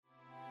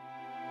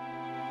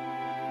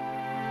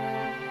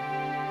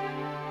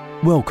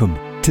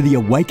Welcome to the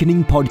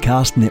Awakening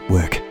Podcast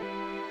Network.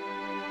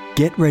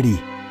 Get ready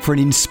for an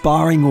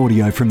inspiring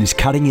audio from this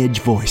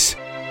cutting-edge voice.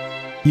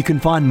 You can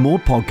find more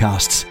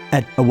podcasts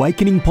at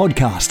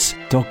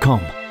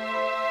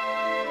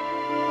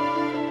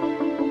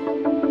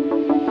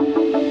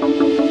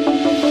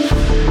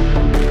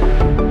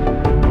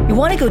awakeningpodcasts.com. You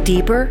want to go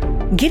deeper?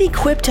 Get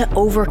equipped to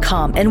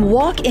overcome and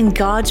walk in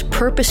God's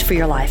purpose for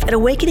your life at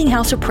Awakening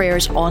House of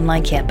Prayer's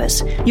online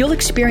campus. You'll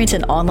experience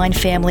an online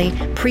family,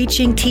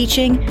 preaching,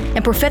 teaching,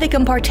 and prophetic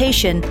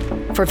impartation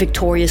for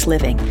victorious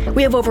living.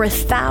 We have over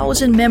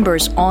 1,000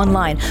 members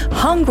online,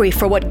 hungry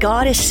for what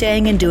God is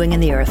saying and doing in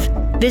the earth.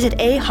 Visit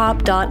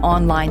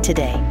ahop.online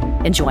today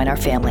and join our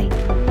family.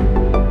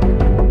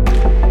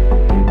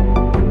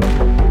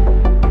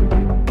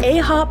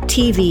 AHOP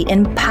TV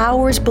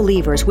empowers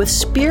believers with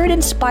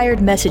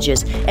Spirit-inspired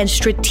messages and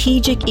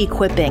strategic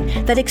equipping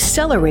that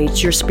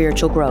accelerates your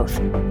spiritual growth.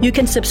 You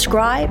can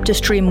subscribe to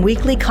stream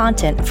weekly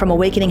content from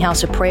Awakening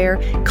House of Prayer,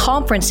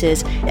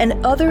 conferences, and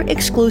other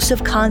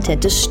exclusive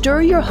content to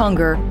stir your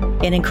hunger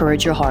and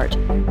encourage your heart.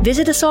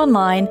 Visit us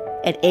online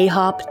at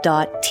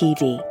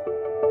ahop.tv.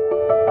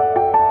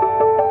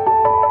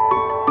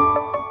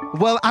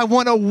 Well, I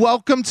want to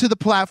welcome to the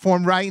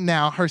platform right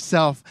now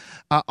herself,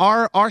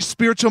 our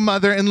spiritual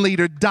mother and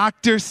leader,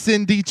 Dr.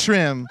 Cindy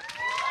Trimm.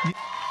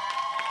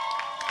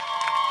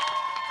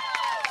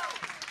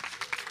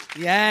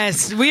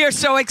 Yes, we are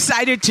so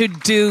excited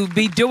to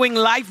be doing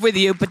life with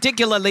you,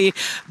 particularly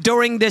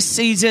during this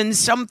season.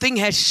 Something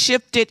has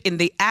shifted in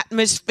the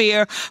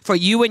atmosphere for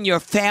you and your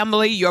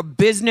family. Your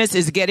business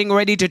is getting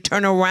ready to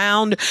turn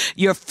around.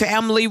 Your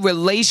family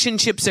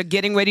relationships are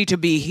getting ready to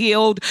be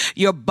healed.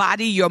 Your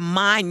body, your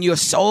mind, your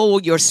soul,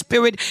 your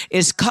spirit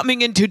is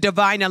coming into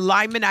divine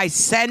alignment. I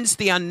sense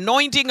the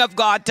anointing of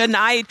God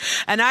tonight.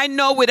 And I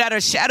know without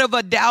a shadow of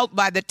a doubt,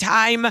 by the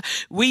time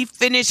we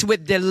finish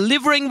with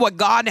delivering what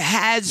God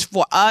has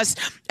for us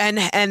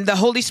and the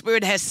Holy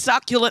Spirit has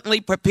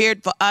succulently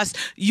prepared for us,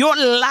 your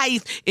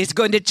life is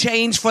going to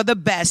change for the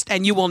best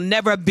and you will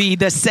never be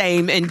the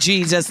same in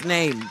Jesus'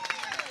 name.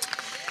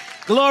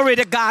 Glory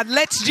to God.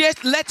 Let's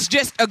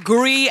just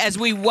agree as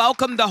we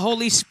welcome the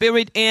Holy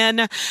Spirit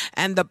in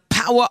and the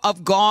power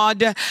of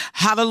God,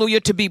 hallelujah,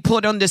 to be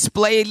put on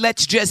display.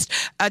 Let's just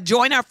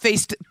join our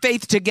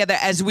faith together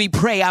as we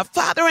pray. Our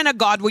Father and our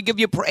God, we give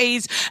you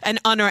praise and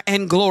honor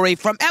and glory.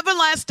 From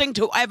everlasting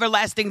to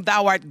everlasting,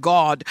 thou art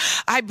God.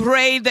 I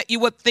pray that you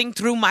would think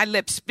through my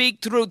lips,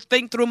 think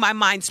through my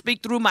mind,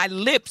 speak through my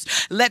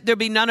lips. Let there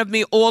be none of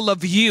me, all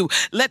of you.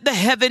 Let the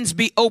heavens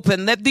be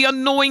open. Let the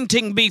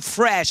anointing be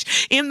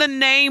fresh. In the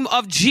name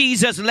of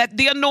Jesus, let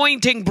the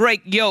anointing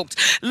break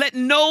yokes. Let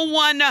no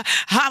one,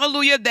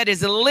 hallelujah, that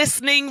is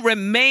listening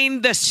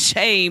remain the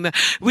same.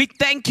 We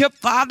thank you,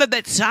 Father,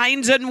 that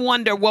signs and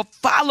wonder will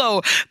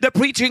follow the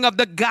preaching of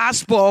the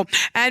gospel.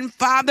 And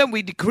Father,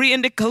 we decree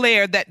and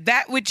declare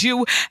that which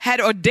you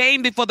had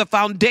ordained before the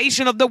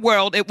foundation of the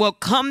world, it will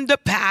come to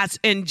pass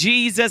in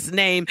Jesus'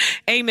 name.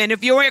 Amen.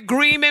 If you're in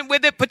agreement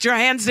with it, put your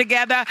hands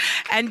together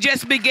and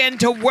just begin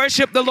to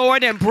worship the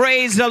Lord and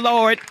praise the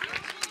Lord.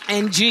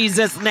 In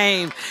Jesus'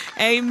 name,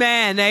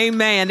 amen,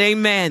 amen,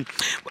 amen.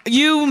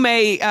 You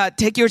may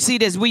take your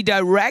seat as we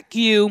direct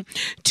you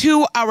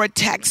to our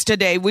text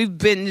today.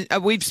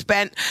 We've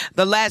spent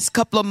the last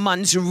couple of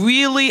months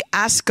really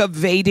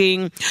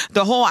excavating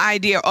the whole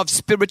idea of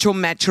spiritual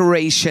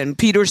maturation.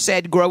 Peter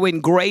said, grow in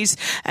grace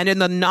and in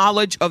the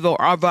knowledge of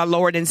our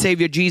Lord and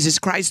Savior Jesus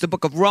Christ. The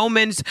book of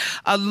Romans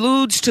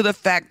alludes to the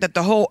fact that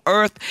the whole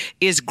earth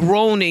is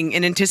groaning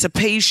in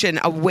anticipation,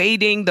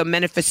 awaiting the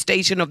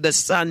manifestation of the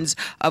sons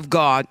of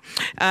God.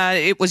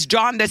 It was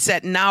John that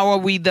said, now are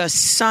we the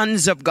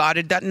sons of God.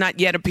 It does not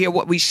yet appear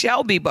what we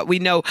shall be, but we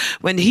know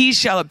when he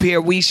shall appear,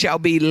 we shall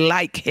be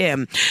like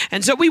him.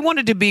 And so we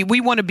want to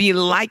be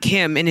like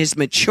him in his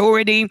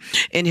maturity,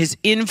 in his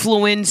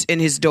influence, in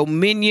his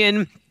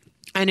dominion,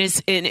 and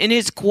in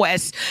his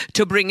quest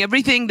to bring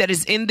everything that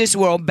is in this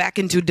world back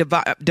into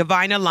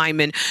divine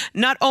alignment,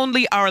 not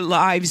only our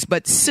lives,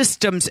 but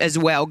systems as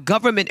well,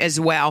 government as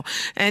well,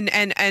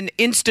 and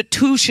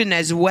institution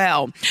as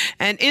well.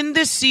 And in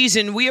this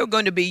season, we are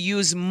going to be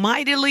used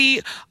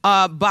mightily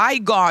by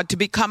God to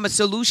become a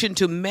solution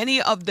to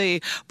many of the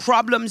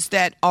problems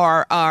that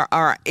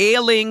are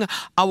ailing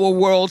our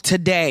world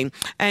today.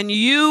 And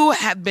you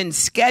have been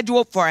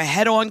scheduled for a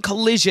head-on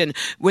collision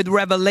with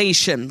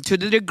revelation. To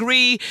the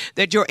degree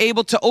that you're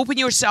able to open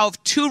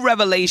yourself to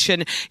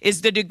revelation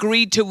is the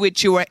degree to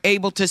which you are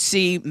able to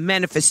see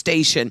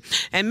manifestation.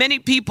 And many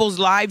people's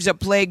lives are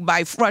plagued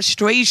by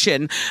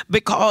frustration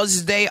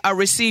because they are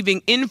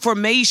receiving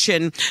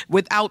information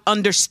without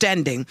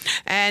understanding.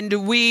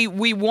 And we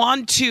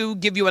want to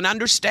give you an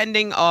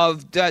understanding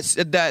of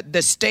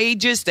the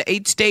stages, the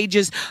 8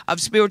 stages of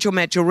spiritual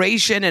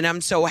maturation. And I'm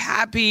so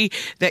happy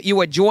that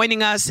you are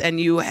joining us and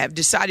you have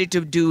decided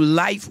to do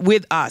life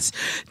with us.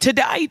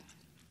 Tonight,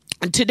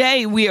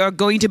 Today, we are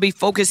going to be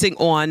focusing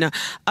on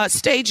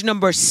stage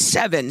number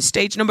seven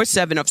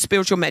of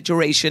spiritual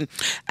maturation.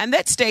 And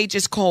that stage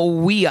is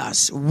called We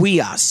Us.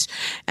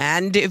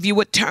 And if you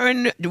would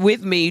turn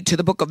with me to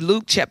the book of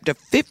Luke chapter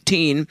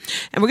 15,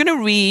 and we're going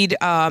to read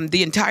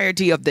the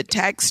entirety of the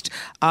text.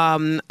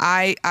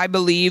 I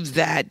believe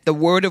that the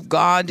word of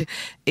God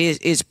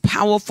is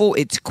powerful,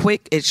 it's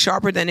quick, it's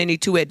sharper than any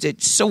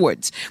two-edged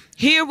swords.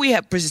 Here we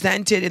have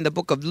presented in the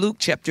book of Luke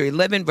chapter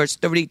 11, verse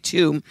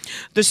 32,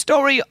 the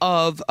story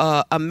of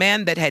a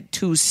man that had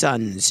two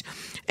sons.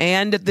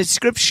 And the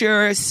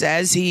scripture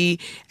says he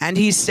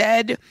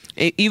said,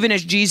 even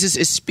as Jesus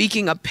is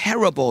speaking a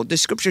parable, the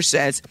scripture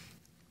says,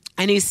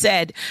 and he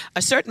said,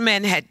 a certain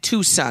man had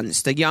two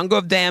sons. The younger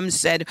of them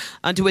said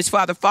unto his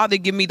father, Father,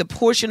 give me the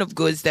portion of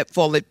goods that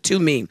falleth to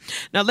me.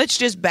 Now let's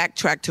just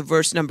backtrack to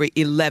verse number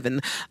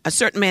 11. A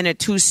certain man had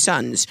two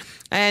sons.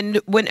 And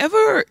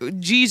whenever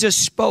Jesus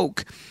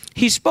spoke,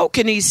 he spoke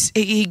and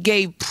he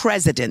gave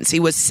precedents. He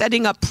was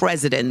setting up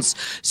precedents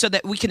so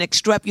that we can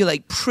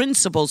extrapolate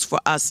principles for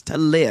us to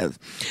live.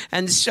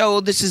 And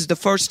so this is the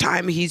first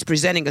time he's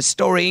presenting a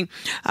story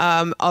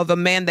of a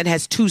man that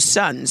has two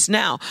sons.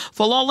 Now,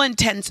 for all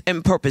intents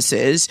and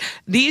purposes,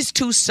 these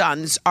two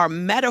sons are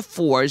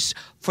metaphors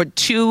for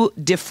two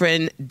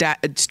different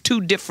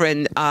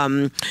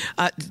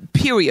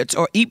periods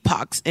or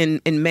epochs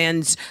in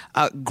man's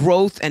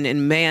growth and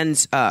in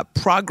man's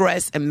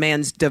progress and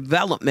man's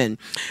development.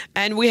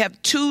 And we have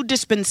two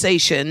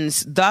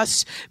dispensations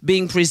thus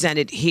being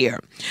presented here.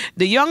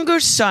 The younger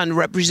son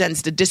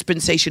represents the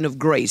dispensation of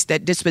grace,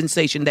 that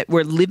dispensation that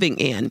we're living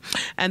in.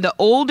 And the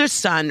older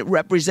son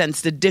represents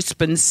the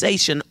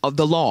dispensation of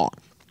the law.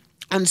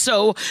 And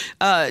so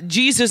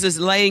Jesus is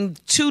laying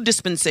two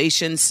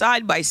dispensations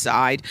side by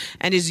side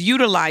and is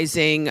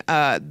utilizing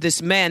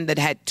this man that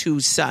had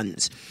two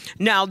sons.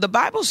 Now, the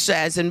Bible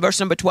says in verse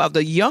number 12,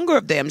 the younger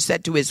of them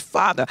said to his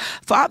father,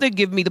 Father,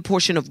 give me the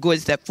portion of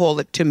goods that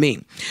falleth to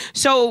me.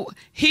 So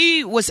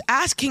he was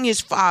asking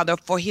his father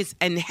for his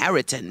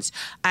inheritance.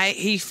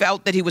 He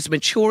felt that he was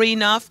mature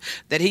enough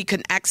that he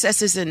can access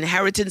his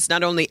inheritance,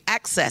 not only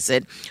access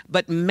it,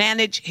 but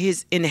manage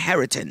his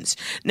inheritance.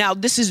 Now,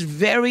 this is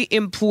very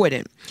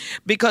important.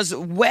 Because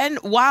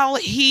while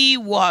he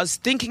was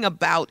thinking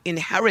about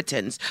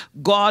inheritance,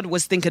 God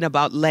was thinking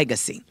about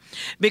legacy.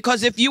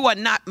 Because if you are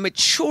not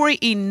mature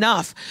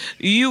enough,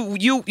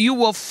 you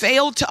will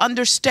fail to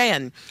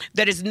understand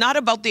that it's not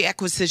about the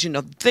acquisition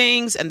of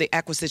things and the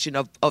acquisition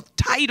of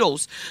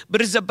titles,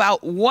 but it's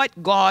about what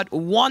God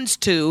wants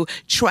to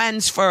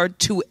transfer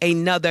to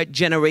another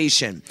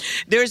generation.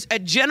 There's a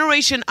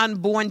generation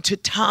unborn to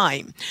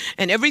time,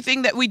 and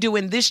everything that we do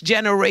in this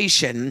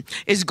generation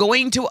is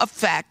going to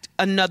affect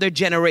another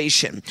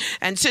generation.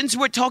 And since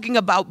we're talking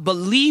about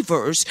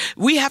believers,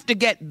 we have to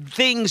get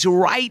things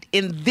right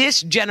in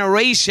this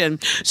generation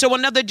so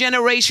another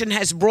generation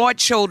has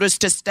broad shoulders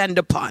to stand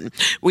upon.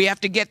 We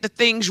have to get the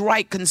things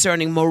right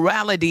concerning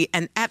morality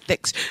and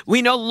ethics.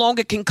 We no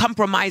longer can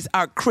compromise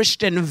our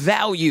Christian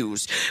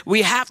values.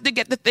 We have to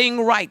get the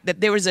thing right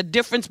that there is a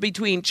difference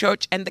between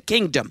church and the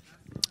kingdom.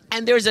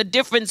 And there's a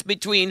difference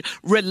between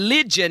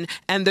religion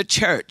and the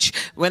church.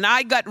 When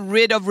I got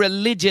rid of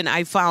religion,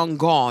 I found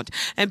God.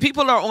 And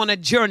people are on a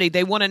journey.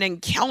 They want an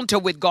encounter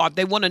with God.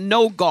 They want to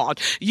know God.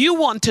 You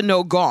want to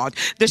know God.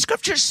 The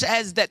scripture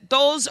says that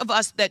those of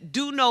us that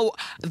do know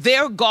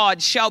their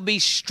God shall be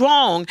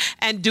strong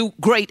and do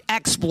great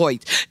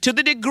exploits. To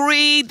the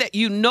degree that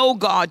you know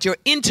God, you're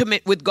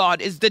intimate with God,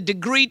 is the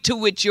degree to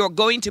which you're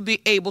going to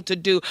be able to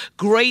do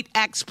great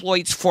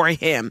exploits for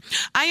Him.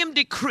 I am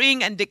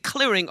decreeing and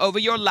declaring over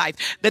your life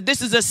that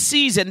this is a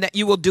season that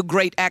you will do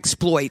great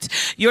exploits.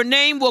 Your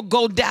name will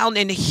go down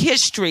in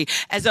history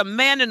as a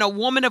man and a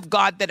woman of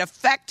God that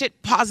affected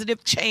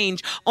positive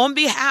change on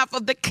behalf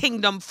of the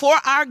kingdom for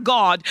our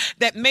God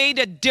that made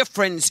a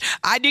difference.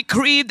 I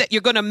decree that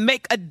you're going to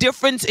make a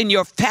difference in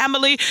your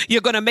family.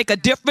 You're going to make a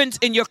difference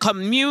in your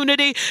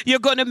community. You're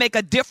going to make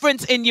a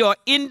difference in your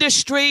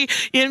industry.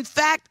 In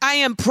fact, I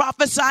am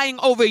prophesying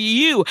over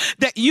you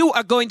that you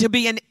are going to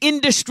be an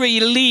industry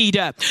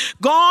leader.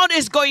 God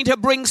is going to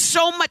bring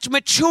so much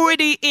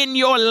maturity in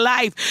your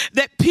life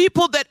that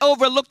people that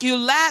overlooked you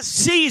last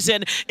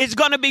season is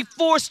going to be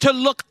forced to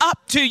look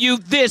up to you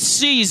this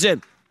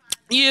season.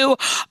 You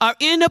are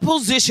in a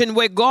position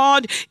where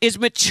God is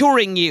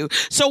maturing you.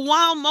 So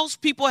while most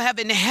people have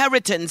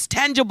inheritance,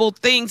 tangible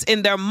things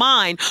in their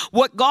mind,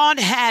 what God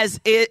has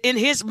in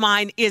his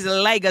mind is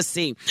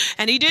legacy.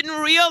 And he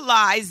didn't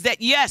realize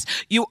that, yes,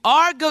 you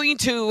are going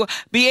to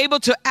be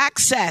able to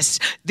access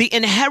the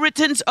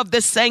inheritance of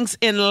the saints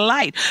in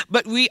light.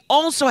 But we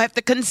also have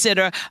to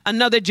consider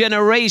another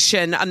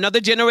generation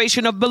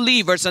of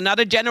believers,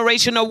 another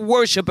generation of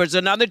worshipers,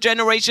 another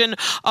generation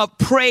of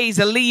praise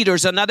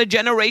leaders, another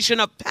generation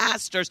of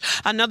pastors,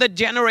 another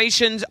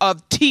generation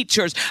of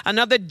teachers,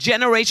 another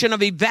generation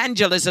of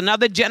evangelists,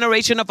 another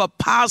generation of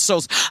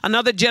apostles,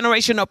 another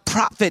generation of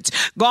prophets.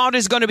 God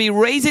is going to be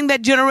raising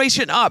that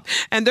generation up,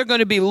 and they're going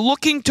to be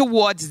looking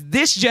towards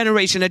this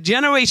generation, a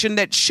generation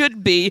that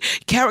should be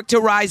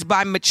characterized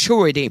by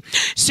maturity.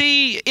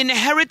 See,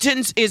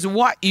 inheritance is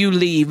what you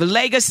leave.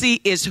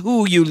 Legacy is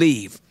who you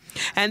leave.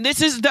 And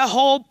this is the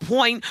whole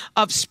point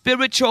of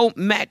spiritual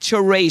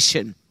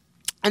maturation.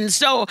 And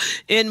so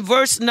in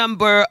verse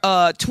number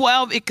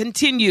 12, it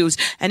continues,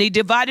 and he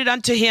divided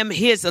unto him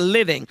his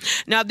living.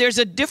 Now, there's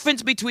a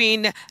difference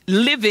between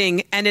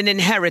living and an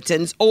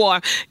inheritance,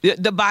 or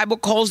the Bible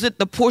calls it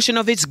the portion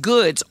of his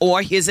goods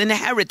or his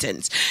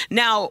inheritance.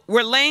 Now,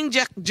 we're laying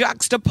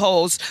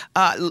juxtapose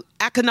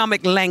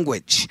economic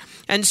language.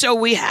 And so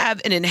we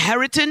have an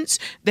inheritance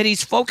that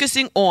he's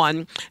focusing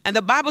on. And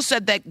the Bible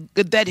said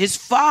that his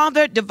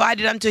father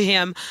divided unto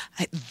him,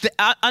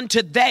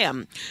 unto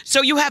them.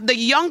 So you have the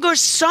younger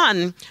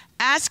son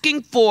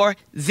asking for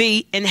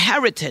the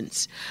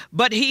inheritance,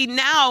 but he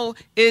now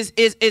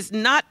is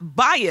not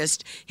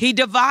biased. He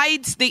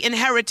divides the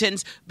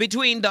inheritance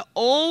between the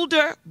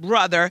older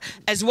brother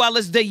as well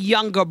as the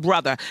younger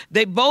brother.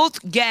 They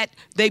both get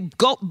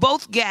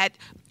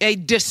a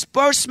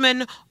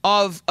disbursement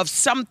of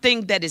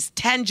something that is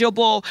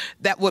tangible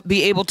that would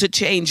be able to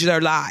change their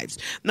lives.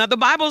 Now, the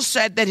Bible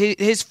said that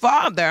his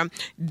father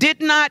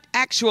did not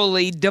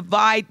actually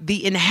divide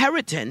the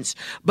inheritance,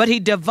 but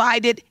he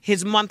divided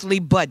his monthly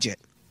budget.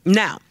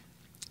 Now,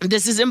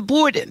 this is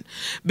important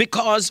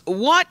because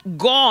what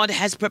God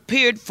has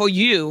prepared for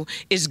you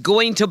is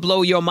going to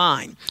blow your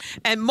mind.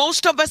 And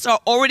most of us are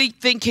already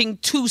thinking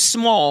too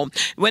small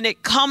when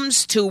it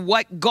comes to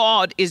what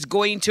God is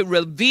going to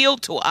reveal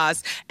to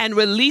us and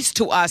release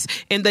to us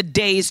in the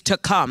days to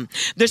come.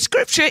 The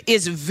scripture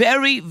is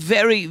very,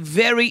 very,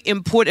 very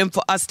important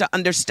for us to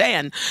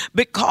understand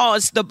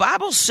because the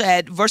Bible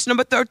said, verse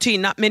number 13,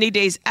 not many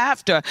days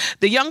after,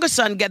 the younger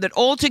son gathered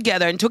all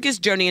together and took his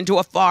journey into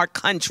a far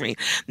country.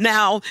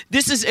 Now,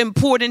 this is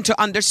important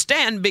to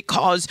understand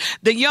because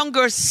the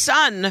younger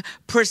son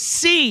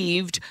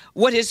perceived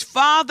what his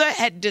father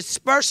had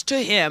dispersed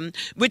to him,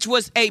 which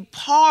was a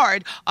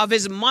part of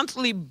his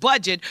monthly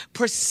budget,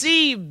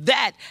 perceived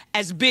that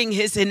as being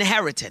his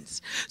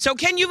inheritance. So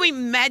can you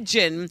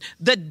imagine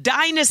the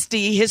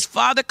dynasty his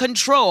father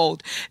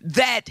controlled,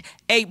 that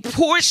a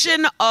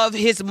portion of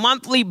his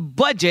monthly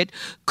budget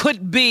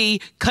could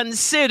be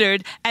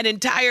considered an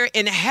entire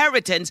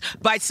inheritance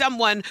by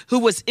someone who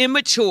was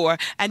immature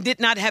and did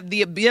not have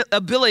the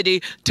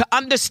ability to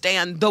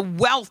understand the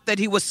wealth that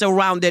he was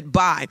surrounded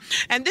by.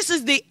 And this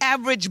is the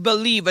average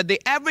believer.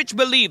 The average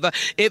believer,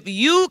 if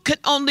you could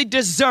only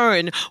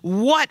discern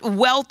what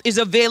wealth is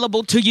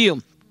available to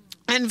you.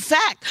 In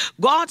fact,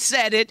 God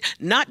said it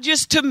not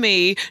just to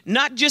me,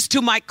 not just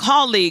to my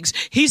colleagues.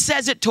 He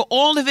says it to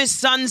all of his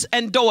sons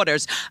and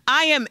daughters.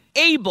 I am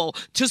able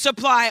to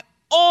supply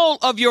all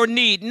of your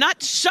need,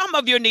 not some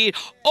of your need,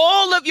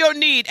 all of your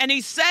need. And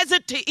he says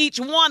it to each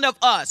one of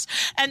us.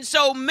 And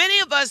so many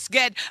of us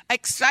get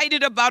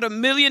excited about $1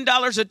 million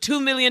or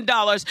 $2 million.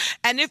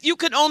 And if you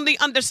could only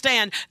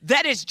understand,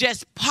 that is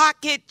just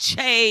pocket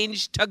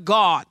change to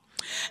God.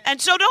 And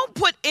so don't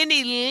put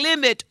any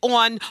limit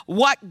on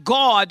what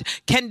God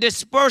can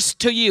disperse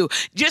to you.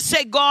 Just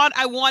say, God,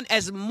 I want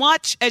as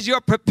much as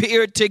you're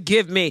prepared to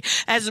give me,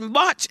 as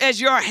much as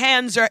your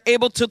hands are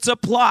able to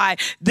supply.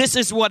 This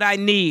is what I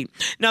need.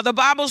 Now, the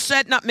Bible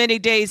said not many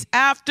days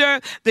after,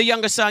 the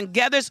younger son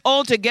gathers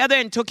all together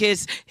and took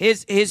his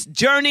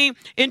journey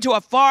into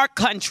a far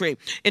country.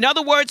 In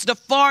other words, the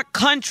far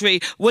country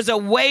was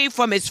away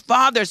from his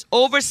father's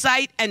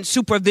oversight and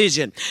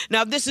supervision.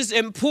 Now, this is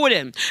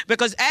important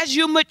because as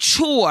you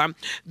mature,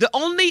 the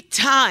only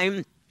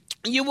time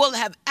you will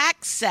have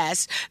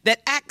access,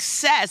 that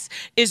access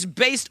is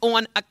based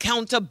on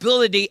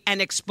accountability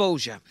and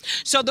exposure.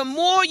 So the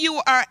more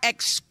you are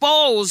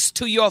exposed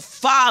to your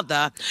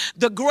father,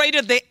 the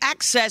greater the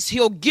access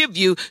he'll give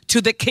you to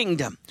the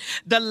kingdom.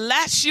 The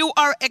less you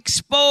are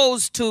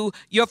exposed to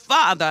your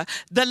father,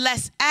 the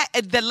less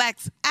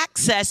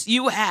access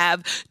you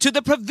have to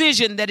the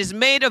provision that is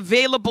made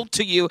available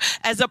to you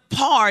as a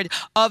part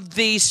of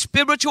the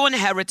spiritual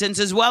inheritance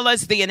as well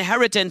as the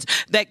inheritance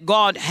that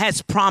God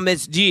has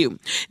promised you.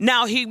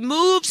 Now, he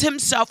moves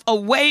himself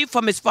away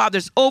from his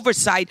father's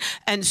oversight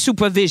and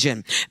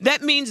supervision.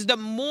 That means the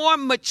more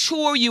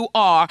mature you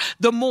are,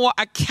 the more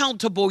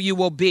accountable you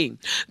will be.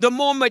 The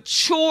more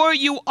mature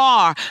you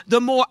are, the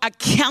more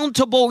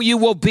accountable you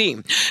will be.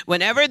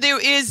 Whenever there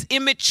is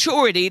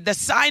immaturity, the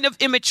sign of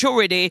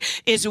immaturity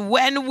is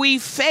when we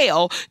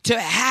fail to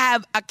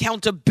have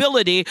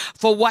accountability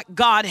for what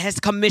God has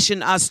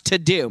commissioned us to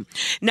do.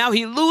 Now,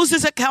 he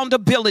loses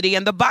accountability,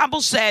 and the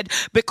Bible said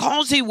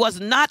because he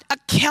was not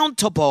accountable,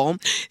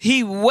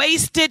 he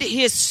wasted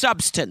his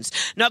substance.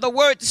 Now, the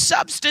word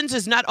substance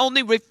is not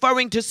only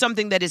referring to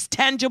something that is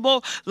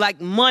tangible like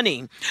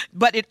money,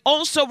 but it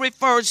also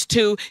refers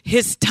to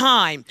his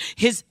time,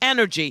 his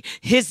energy,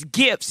 his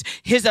gifts,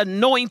 his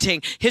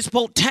anointing, his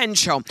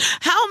potential.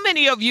 How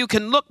many of you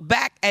can look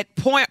back at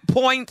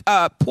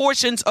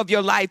portions of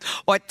your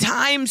life or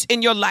times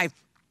in your life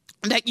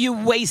that you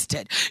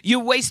wasted?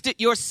 You wasted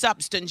your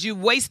substance. You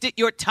wasted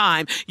your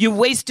time. You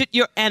wasted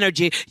your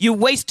energy. You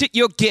wasted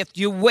your gift.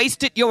 You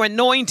wasted your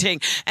anointing.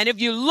 And if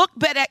you look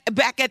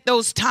back at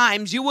those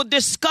times, you will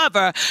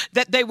discover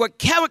that they were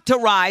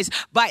characterized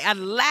by a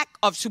lack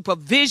of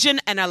supervision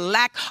and a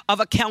lack of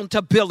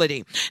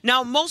accountability.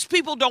 Now, most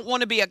people don't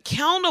want to be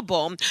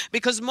accountable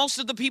because most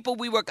of the people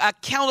we were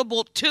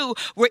accountable to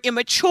were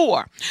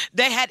immature.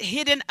 They had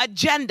hidden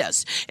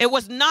agendas. It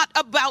was not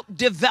about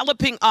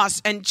developing us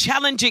and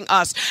challenging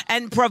us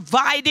and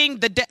providing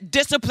the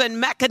discipline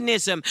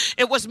mechanism.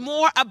 It was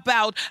more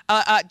about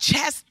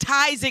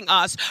chastising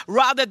us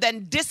rather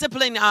than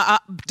disciplining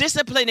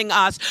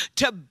us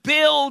to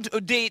build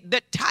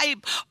the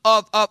type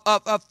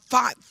of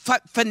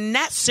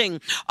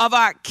finessing of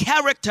our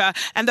character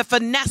and the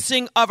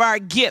finessing of our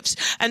gifts.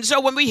 And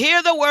so when we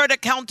hear the word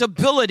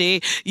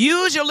accountability,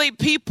 usually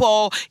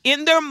people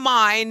in their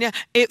mind,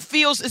 it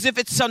feels as if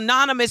it's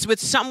synonymous with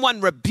someone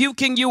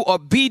rebuking you or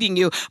beating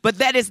you, but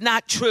that is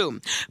not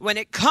true. When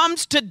it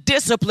comes to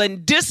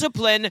discipline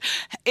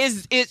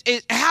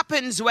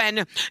happens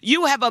when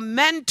you have a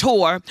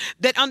mentor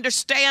that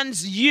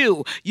understands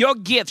you, your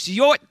gifts,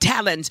 your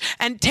talents,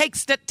 and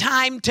takes the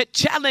time to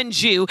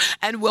challenge you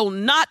and will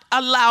not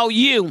allow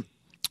you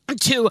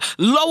to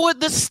lower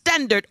the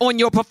standard on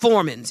your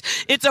performance.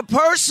 It's a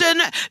person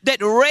that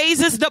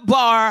raises the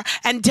bar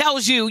and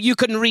tells you you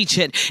can reach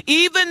it.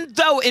 Even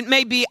though it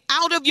may be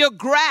out of your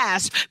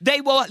grasp,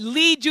 they will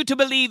lead you to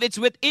believe it's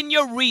within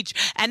your reach.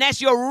 And as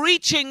you're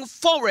reaching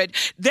forward,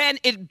 then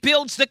it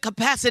builds the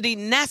capacity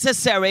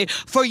necessary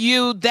for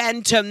you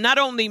then to not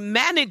only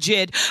manage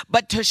it,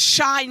 but to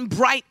shine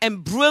bright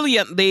and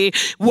brilliantly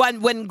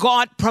when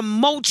God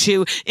promotes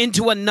you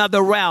into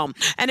another realm.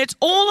 And it's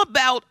all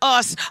about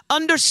us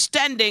understanding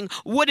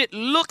what it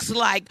looks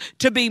like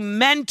to be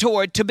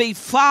mentored, to be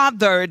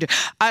fathered,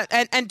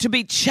 and to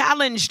be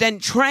challenged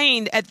and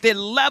trained at the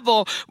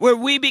level where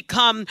we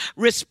become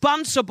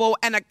responsible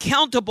and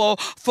accountable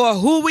for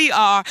who we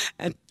are,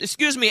 and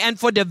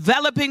for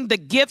developing the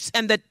gifts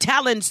and the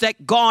talents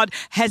that God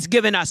has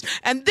given us.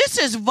 And this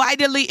is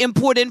vitally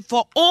important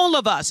for all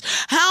of us.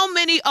 How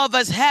many of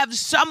us have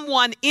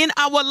someone in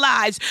our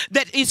lives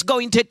that is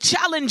going to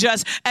challenge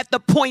us at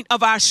the point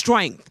of our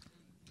strength?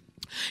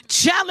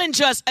 Challenge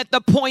us at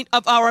the point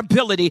of our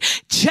ability.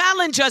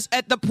 Challenge us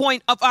at the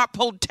point of our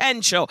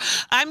potential.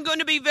 I'm going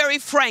to be very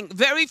frank.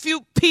 Very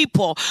few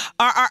people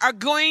are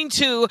going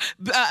to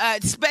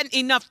spend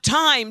enough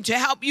time to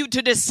help you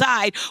to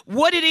decide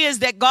what it is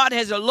that God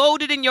has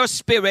loaded in your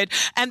spirit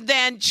and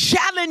then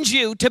challenge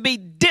you to be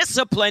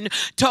disciplined,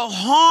 to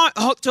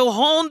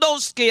hone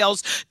those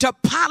skills, to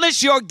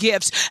polish your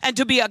gifts, and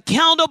to be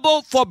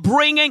accountable for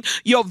bringing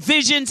your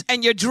visions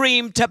and your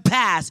dream to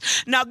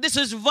pass. Now, this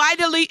is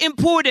vitally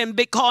important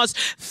because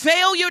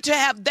failure to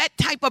have that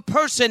type of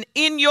person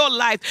in your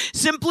life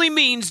simply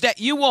means that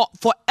you will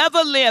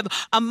forever live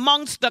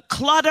amongst the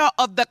clutter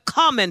of the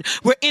common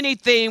where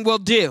anything will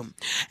do.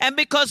 And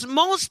because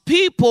most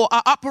people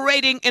are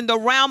operating in the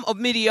realm of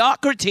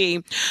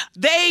mediocrity,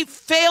 they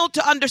fail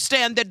to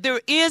understand that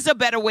there is a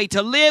better way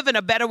to live and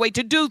a better way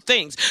to do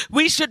things.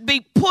 We should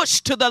be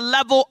pushed to the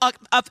level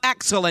of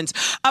excellence,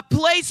 a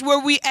place where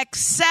we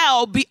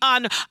excel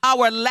beyond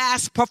our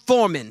last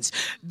performance.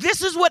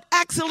 This is what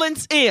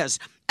excellence is.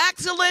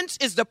 Excellence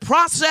is the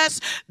process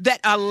that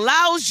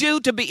allows you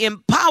to be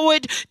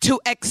empowered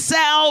to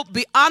excel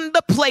beyond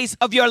the place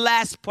of your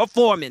last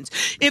performance.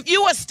 If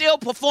you are still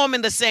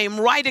performing the same,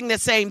 writing the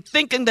same,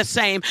 thinking the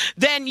same,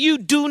 then you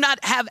do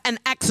not have an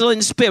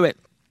excellent spirit.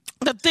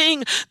 The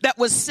thing that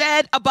was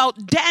said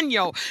about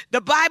Daniel,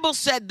 the Bible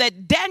said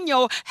that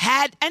Daniel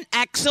had an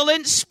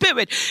excellent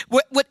spirit.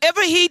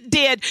 Whatever he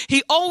did,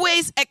 he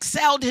always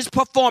excelled his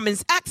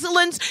performance.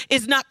 Excellence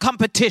is not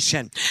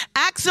competition.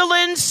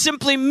 Excellence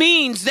simply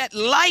means that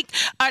like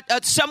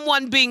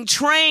someone being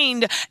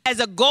trained as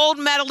a gold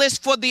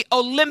medalist for the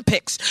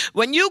Olympics,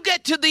 when you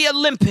get to the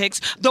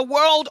Olympics, the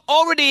world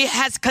already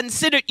has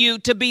considered you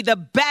to be the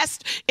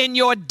best in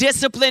your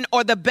discipline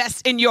or the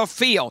best in your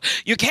field.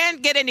 You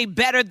can't get any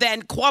better than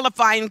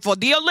qualifying for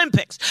the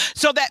Olympics.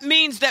 So that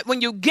means that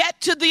when you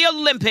get to the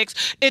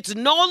Olympics, it's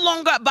no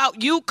longer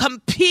about you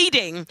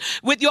competing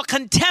with your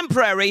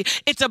contemporary.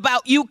 It's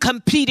about you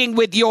competing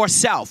with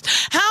yourself.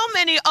 How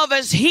many of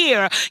us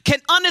here can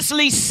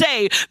honestly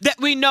say that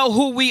we know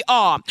who we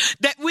are,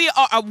 that we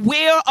are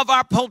aware of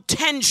our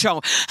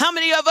potential? How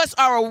many of us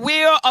are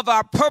aware of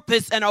our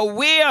purpose and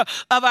aware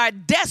of our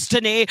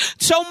destiny,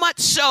 so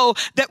much so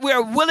that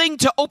we're willing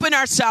to open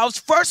ourselves,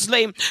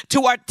 firstly,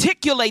 to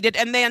articulate it,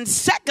 and then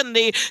secondly,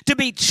 secondly, to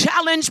be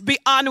challenged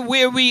beyond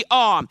where we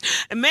are.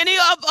 And many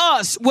of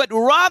us would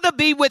rather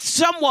be with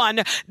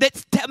someone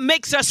that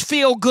makes us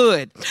feel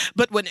good.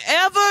 But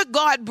whenever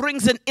God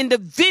brings an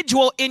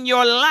individual in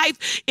your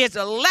life, it's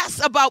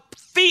less about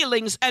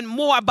feelings and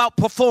more about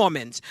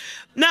performance.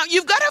 Now,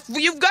 you've got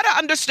to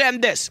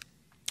understand this.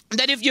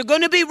 That if you're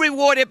going to be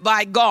rewarded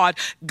by God,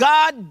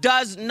 God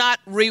does not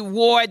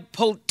reward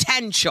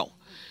potential.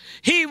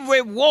 He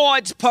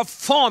rewards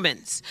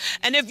performance.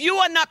 And if you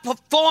are not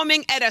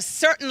performing at a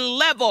certain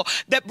level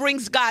that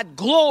brings God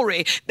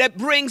glory, that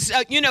brings,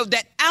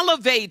 that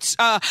elevates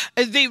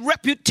the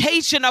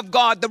reputation of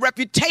God, the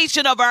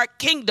reputation of our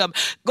kingdom,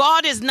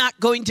 God is not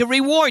going to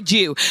reward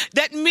you.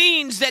 That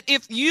means that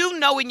if you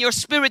know in your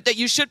spirit that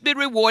you should be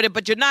rewarded,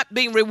 but you're not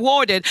being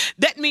rewarded,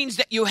 that means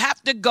that you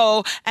have to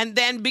go and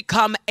then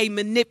become a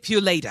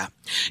manipulator.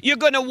 You're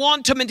going to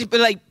want to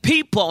manipulate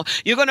people.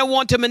 You're going to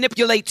want to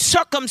manipulate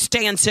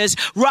circumstances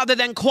rather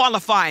than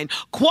qualifying.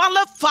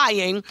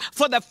 Qualifying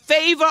for the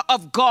favor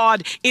of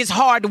God is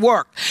hard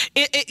work.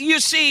 You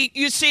see,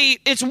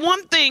 it's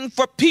one thing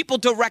for people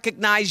to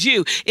recognize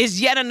you. It's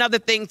yet another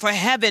thing for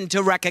heaven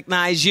to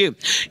recognize you.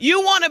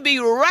 You want to be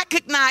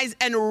recognized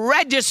and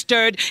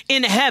registered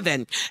in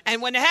heaven.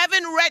 And when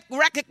heaven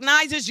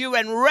recognizes you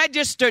and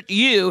registered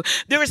you,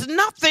 there is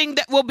nothing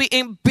that will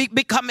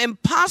become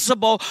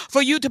impossible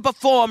for you to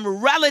perform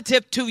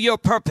relative to your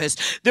purpose.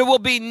 There will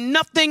be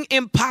nothing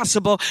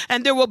impossible,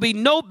 and there will be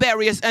no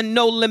barriers and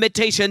no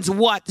limitations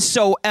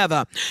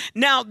whatsoever.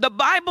 Now, the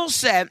Bible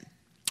said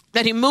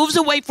that he moves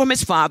away from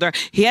his father.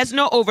 He has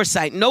no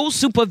oversight, no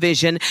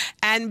supervision.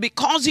 And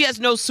because he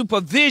has no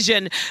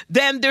supervision,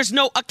 then there's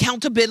no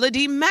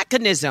accountability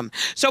mechanism.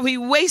 So he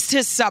wastes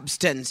his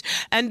substance.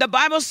 And the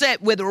Bible said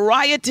with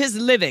riotous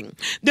living,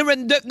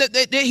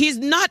 he's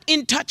not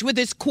in touch with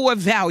his core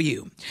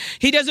value.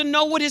 He doesn't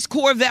know what his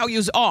core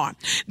values are.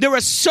 There are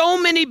so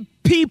many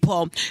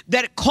people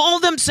that call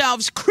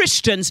themselves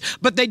Christians,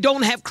 but they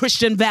don't have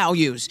Christian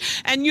values.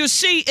 And you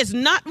see, it's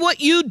not what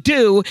you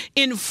do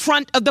in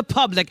front of the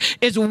public,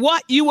 it's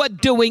what you are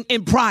doing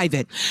in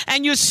private.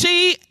 And you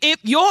see, if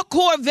your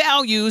core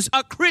values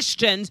are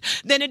Christians,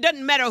 then it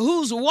doesn't matter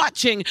who's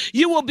watching.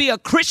 You will be a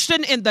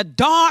Christian in the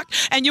dark,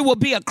 and you will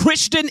be a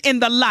Christian in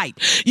the light.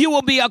 You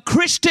will be a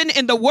Christian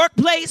in the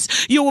workplace.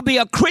 You will be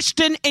a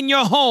Christian in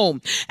your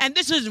home. And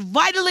this is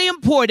vitally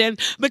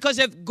important, because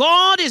if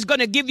God is going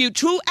to give you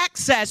true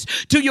access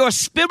to your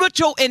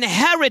spiritual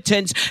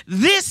inheritance,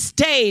 this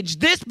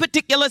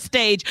particular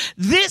stage,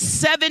 this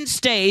seventh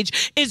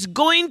stage is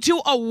going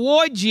to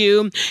award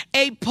you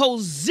a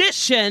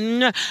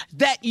position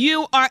that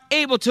you are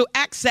able to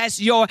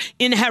access your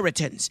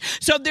inheritance.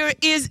 So there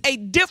is a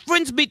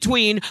difference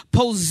between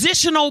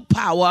positional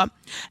power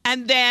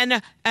and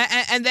then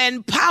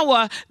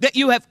power that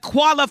you have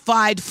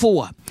qualified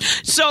for.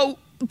 So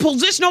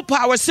positional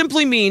power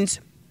simply means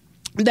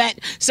that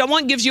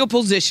someone gives you a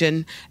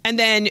position and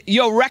then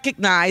you're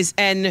recognized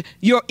and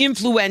you're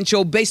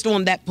influential based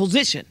on that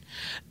position.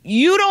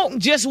 You don't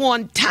just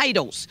want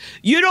titles.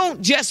 You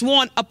don't just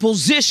want a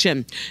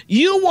position.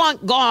 You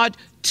want God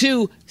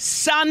to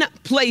sun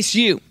place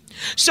you.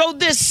 So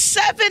this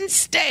seventh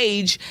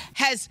stage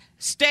has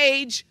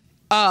stage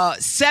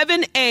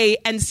 7A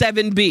and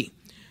 7B.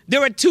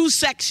 There are two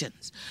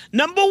sections.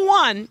 Number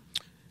one,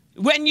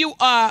 when you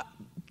are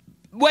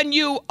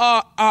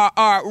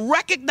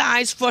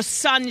recognized for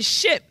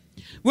sonship,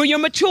 where you're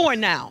mature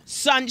now,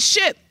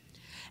 sonship,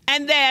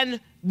 and then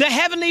the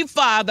Heavenly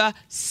Father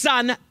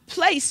son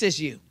places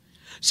you.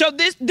 So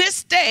this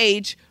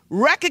stage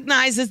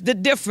recognizes the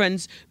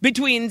difference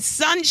between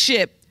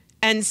sonship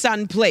and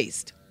son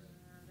placed.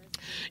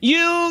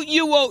 You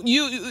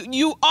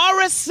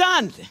are a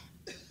son,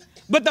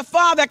 but the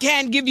Father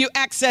can't give you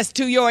access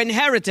to your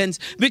inheritance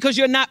because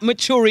you're not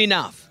mature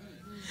enough.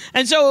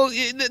 And so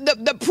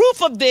the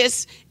proof of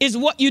this is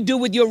what you do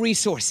with your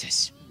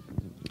resources.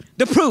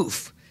 The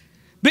proof.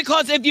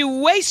 Because if you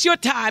waste your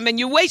time and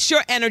you waste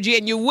your energy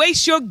and you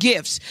waste your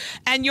gifts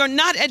and you're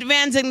not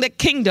advancing the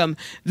kingdom,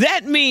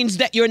 that means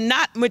that you're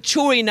not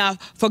mature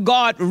enough for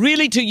God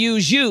really to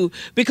use you,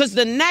 because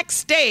the next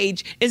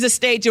stage is a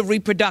stage of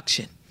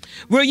reproduction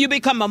where you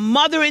become a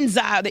mother in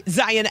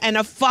Zion and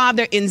a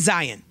father in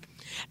Zion.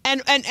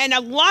 And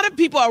a lot of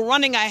people are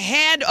running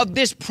ahead of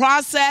this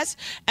process,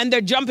 and they're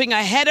jumping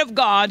ahead of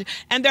God,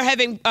 and they're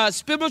having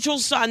spiritual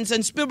sons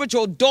and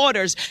spiritual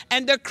daughters,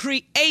 and they're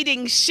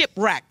creating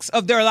shipwrecks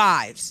of their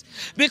lives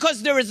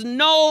because there is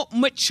no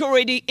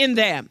maturity in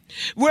them,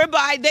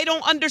 whereby they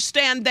don't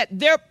understand that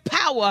their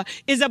power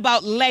is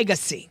about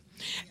legacy.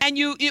 And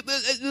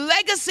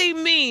legacy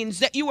means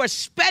that you are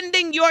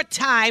spending your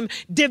time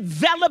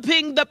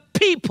developing the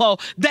people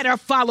that are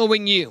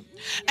following you.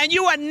 And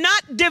you are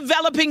not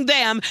developing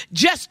them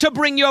just to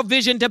bring your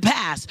vision to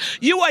pass.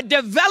 You are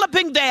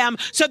developing them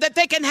so that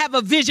they can have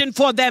a vision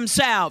for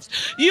themselves.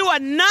 You are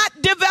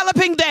not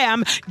developing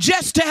them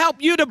just to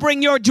help you to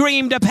bring your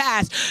dream to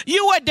pass.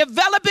 You are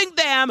developing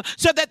them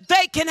so that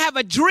they can have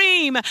a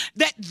dream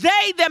that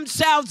they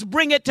themselves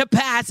bring it to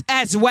pass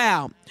as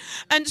well.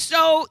 And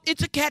so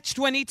it's a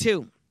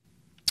catch-22.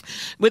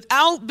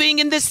 Without being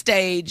in this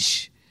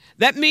stage,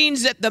 that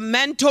means that the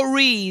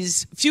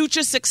mentoree's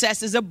future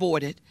success is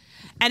aborted.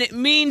 And it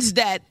means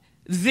that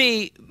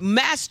the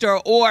master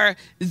or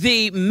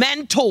the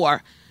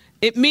mentor,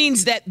 it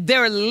means that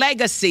their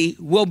legacy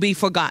will be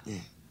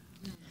forgotten.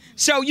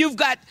 So you've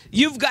got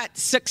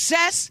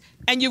success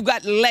and you've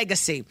got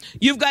legacy.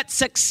 You've got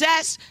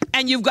success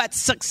and you've got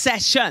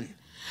succession.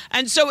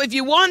 And so if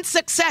you want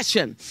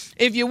succession,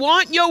 if you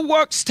want your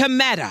works to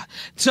matter,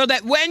 so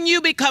that when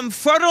you become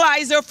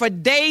fertilizer for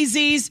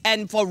daisies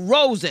and for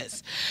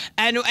roses,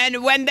 and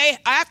when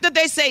after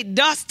they say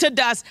dust to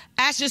dust,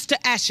 ashes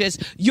to ashes,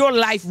 your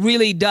life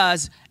really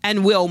does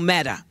and will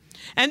matter.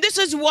 And this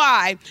is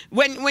why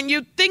when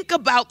you think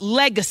about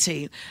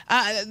legacy,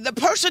 the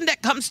person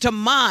that comes to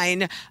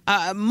mind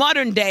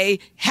modern day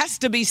has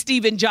to be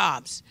Stephen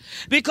Jobs,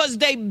 because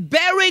they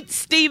buried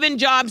Stephen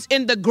Jobs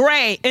in the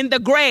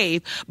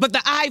grave, but the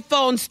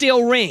iPhone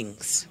still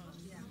rings.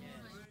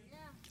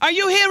 Are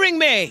you hearing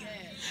me?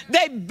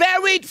 They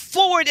buried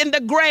Ford in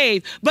the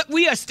grave, but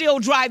we are still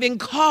driving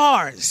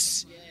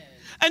cars.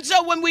 And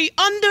so when we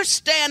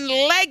understand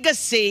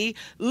legacy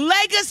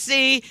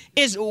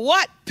is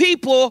what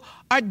people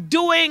are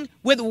doing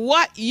with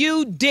what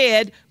you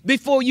did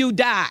before you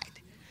died.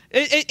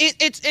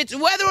 It's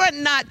whether or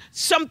not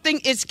something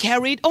is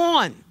carried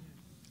on.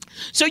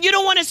 So you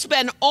don't want to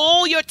spend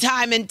all your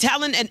time and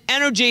talent and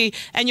energy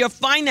and your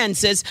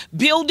finances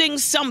building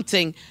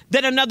something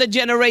that another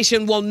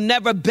generation will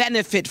never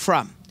benefit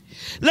from.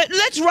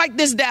 Let's write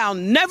this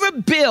down. Never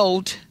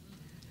build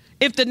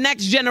if the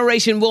next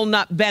generation will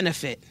not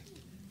benefit.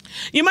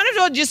 You might as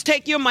well just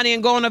take your money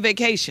and go on a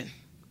vacation.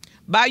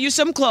 Buy you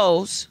some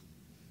clothes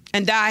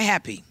and die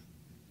happy.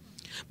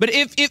 But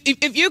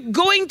if you're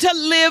going to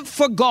live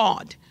for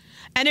God,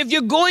 and if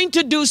you're going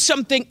to do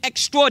something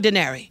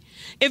extraordinary,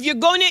 if you're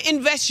going to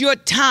invest your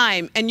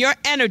time and your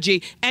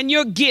energy and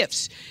your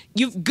gifts,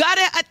 you've got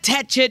to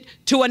attach it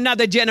to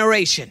another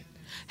generation.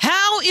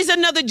 How is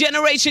another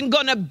generation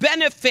going to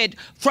benefit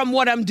from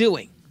what I'm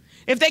doing?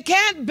 If they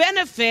can't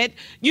benefit,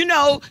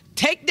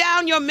 take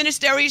down your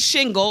ministerial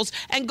shingles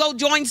and go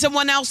join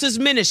someone else's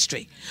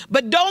ministry.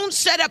 But don't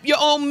set up your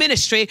own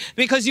ministry,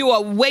 because you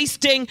are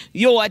wasting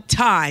your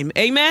time.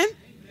 Amen?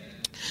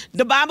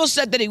 The Bible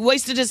said that he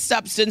wasted his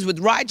substance with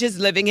righteous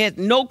living. He had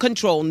no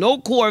control, no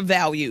core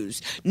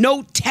values,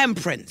 no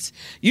temperance.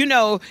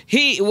 Wherever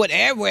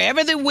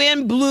the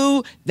wind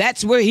blew,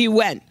 that's where he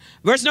went.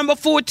 Verse number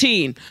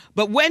 14,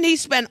 but when he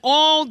spent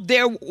all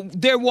there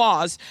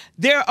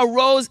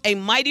arose a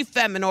mighty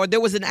famine, or there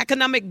was an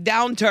economic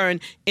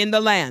downturn in the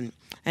land,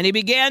 and he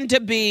began to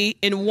be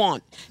in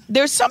want.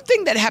 There's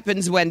something that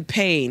happens when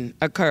pain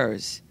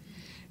occurs.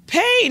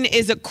 Pain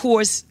is a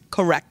course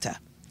corrector.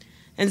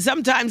 And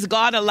sometimes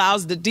God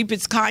allows the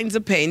deepest kinds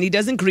of pain. He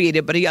doesn't create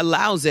it, but he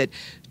allows it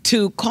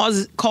to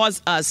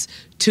cause us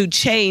to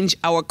change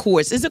our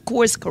course. It's a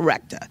course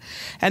corrector.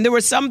 And there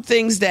were some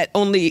things that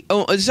only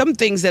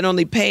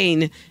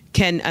pain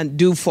can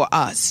do for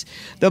us.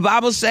 The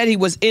Bible said he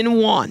was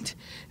in want.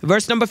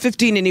 Verse number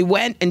 15, and he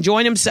went and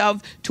joined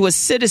himself to a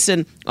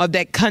citizen of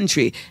that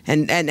country.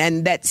 And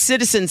that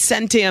citizen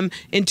sent him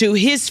into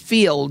his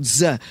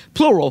fields,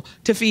 plural,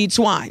 to feed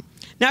swine.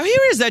 Now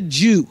here is a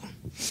Jew.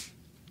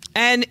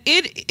 And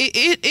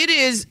it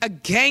is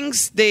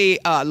against the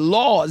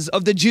laws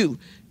of the Jew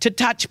to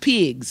touch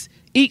pigs,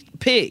 eat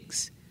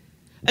pigs.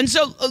 And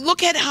so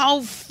look at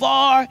how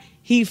far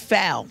he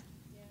fell.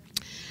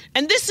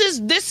 And this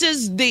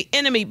is the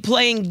enemy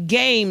playing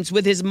games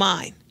with his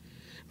mind.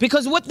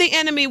 Because what the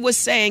enemy was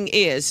saying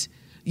is,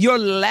 you're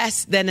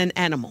less than an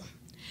animal.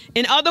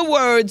 In other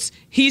words,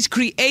 he's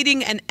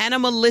creating an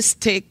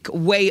animalistic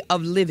way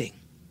of living.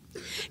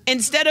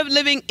 Instead of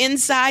living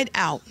inside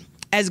out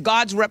as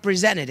God's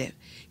representative,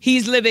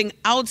 he's living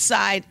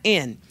outside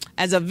in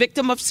as a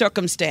victim of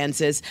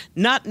circumstances,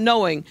 not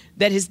knowing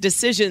that his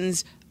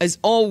decisions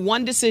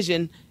one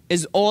decision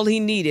is all he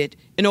needed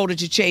in order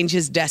to change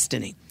his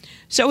destiny.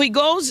 So he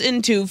goes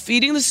into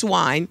feeding the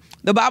swine.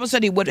 The Bible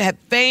said he would have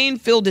fain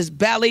filled his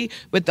belly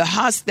with the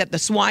husk that the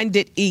swine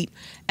did eat.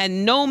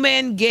 And no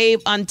man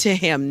gave unto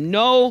him.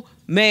 No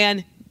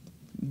man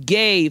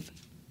gave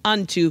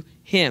unto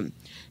him.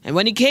 And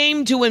when he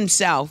came to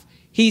himself,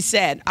 he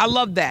said, I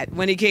love that,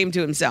 when he came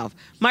to himself.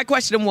 My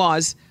question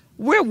was,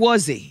 where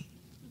was he?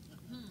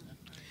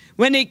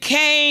 When he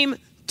came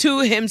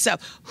to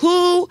himself,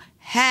 who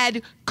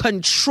had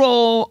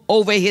control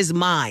over his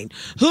mind?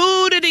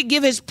 Who did he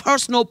give his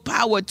personal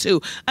power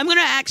to? I'm going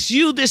to ask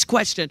you this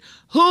question.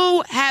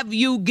 Who have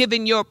you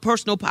given your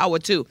personal power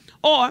to?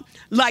 Or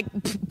like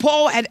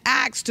Paul had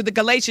asked to the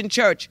Galatian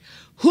church,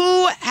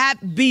 who hath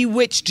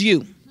bewitched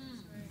you?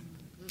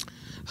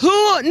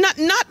 Who,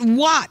 not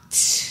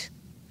what,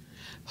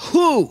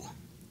 who?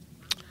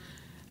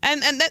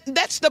 And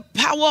that's the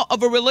power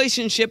of a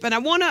relationship. And I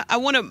want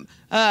to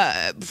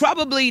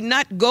probably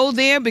not go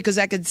there because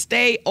I could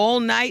stay all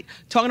night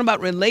talking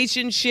about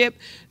relationship.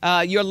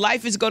 Your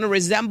life is going to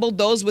resemble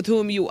those with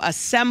whom you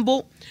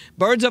assemble.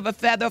 Birds of a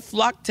feather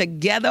flock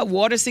together.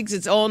 Water seeks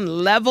its own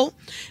level.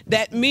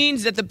 That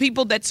means that the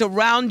people that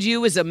surround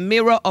you is a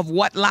mirror of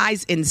what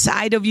lies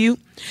inside of you.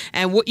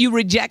 And what you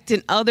reject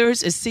in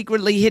others is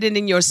secretly hidden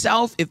in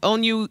yourself. If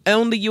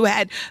only you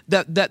had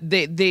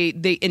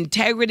the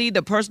integrity,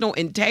 the personal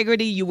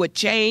integrity, you would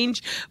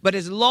change. But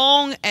as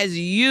long as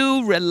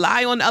you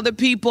rely on other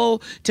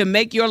people to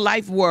make your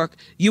life work,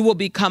 you will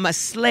become a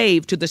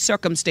slave to the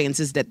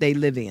circumstances that they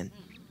live in.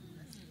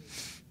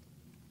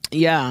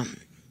 Yeah.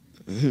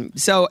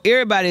 So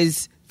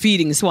everybody's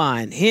feeding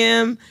swine.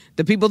 Him,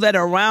 the people that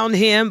are around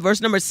him. Verse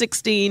number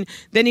 16,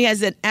 then he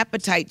has an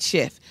appetite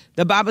shift.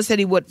 The Bible said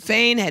he would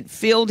fain had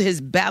filled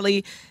his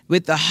belly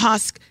with the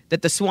husk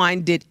that the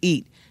swine did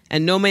eat,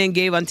 and no man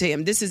gave unto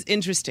him. This is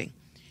interesting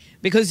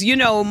because,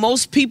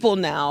 most people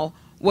now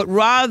would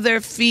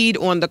rather feed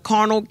on the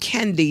carnal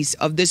candies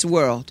of this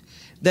world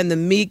than the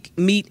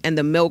meat and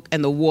the milk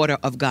and the water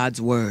of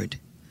God's word.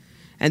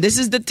 And this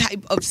is the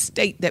type of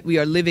state that we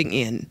are living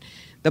in.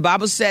 The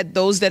Bible said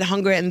those that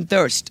hunger and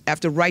thirst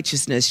after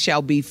righteousness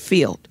shall be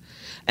filled.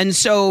 And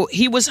so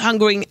he was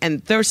hungering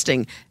and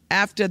thirsting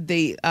after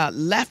the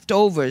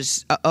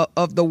leftovers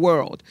of the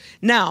world.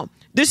 Now,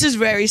 this is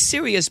very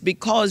serious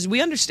because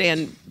we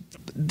understand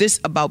this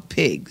about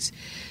pigs.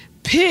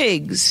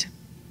 Pigs,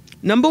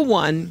 number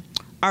one,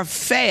 are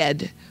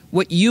fed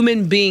what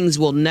human beings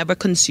will never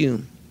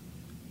consume.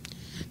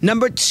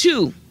 Number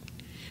two,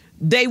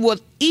 they will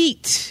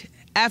eat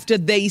after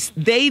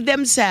they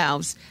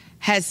themselves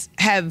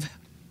have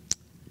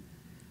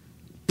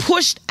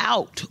pushed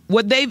out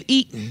what they've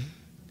eaten.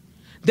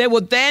 They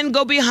will then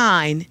go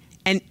behind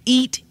and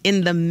eat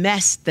in the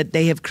mess that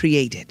they have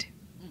created.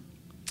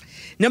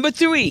 Number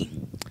three,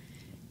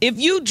 if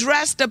you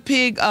dressed a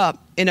pig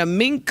up in a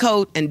mink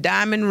coat and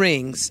diamond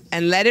rings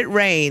and let it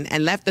rain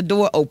and left the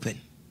door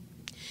open,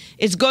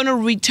 it's going to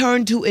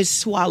return to its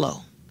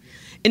swallow.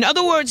 In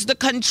other words, the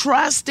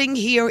contrasting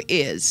here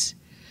is,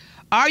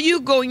 are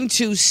you going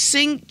to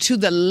sink to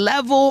the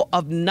level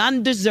of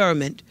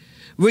non-discernment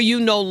where you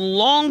no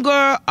longer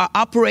are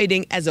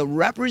operating as a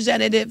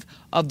representative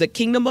of the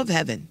kingdom of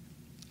heaven?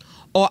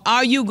 Or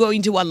are you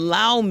going to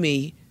allow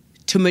me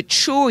to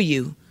mature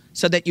you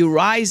so that you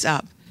rise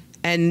up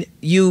and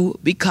you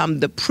become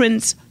the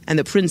prince and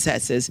the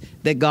princesses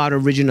that God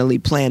originally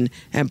planned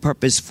and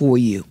purposed for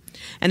you?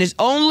 And it's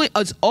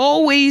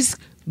always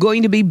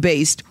going to be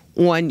based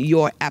on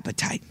your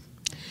appetite.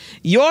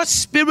 Your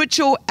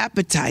spiritual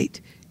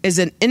appetite is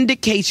an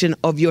indication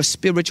of your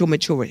spiritual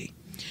maturity.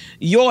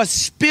 Your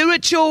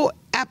spiritual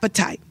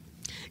appetite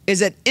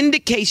is an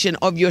indication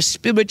of your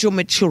spiritual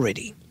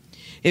maturity.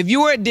 If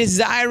you are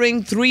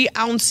desiring 3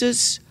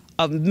 ounces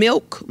of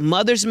milk,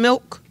 mother's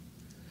milk,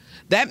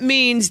 that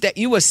means that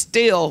you are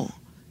still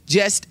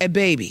just a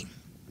baby.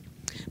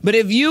 But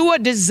if you are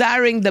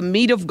desiring the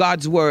meat of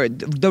God's word,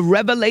 the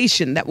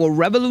revelation that will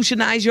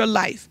revolutionize your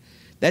life,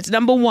 that's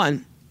number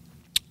one.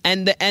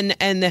 And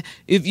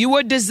if you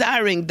are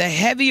desiring the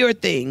heavier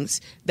things,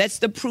 that's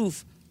the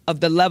proof of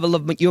the level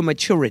of your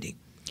maturity.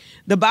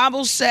 The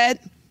Bible said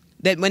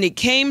that when he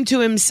came to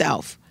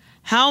himself,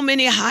 how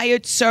many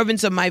hired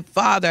servants of my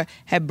father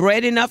had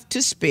bread enough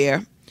to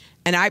spare,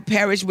 and I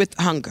perish with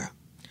hunger?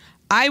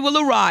 I will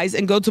arise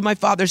and go to my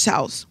father's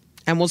house,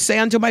 and will say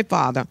unto my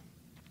father,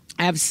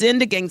 I have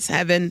sinned against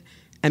heaven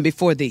and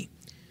before thee.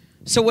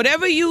 So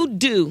whatever you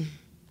do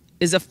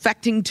is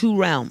affecting 2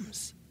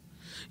 realms.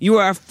 You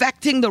are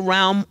affecting the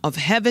realm of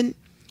heaven,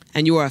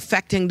 and you are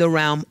affecting the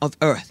realm of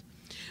earth.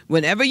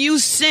 Whenever you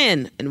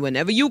sin and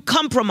whenever you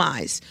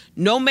compromise,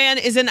 no man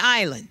is an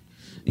island.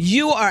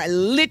 You are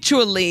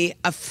literally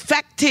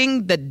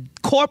affecting the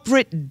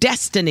corporate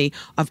destiny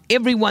of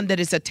everyone that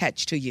is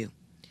attached to you.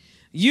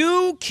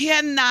 You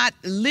cannot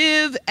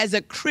live as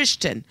a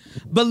Christian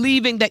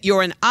believing that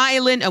you're an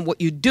island and what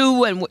you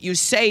do and what you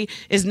say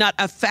is not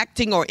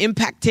affecting or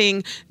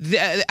impacting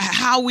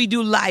how we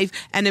do life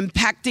and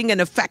impacting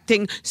and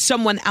affecting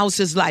someone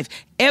else's life.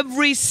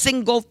 Every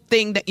single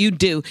thing that you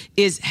do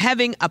is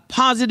having a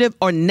positive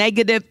or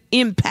negative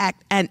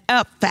impact and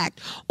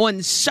effect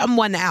on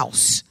someone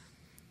else.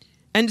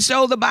 And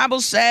so the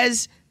Bible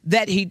says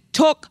that he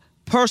took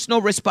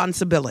personal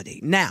responsibility.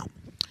 Now,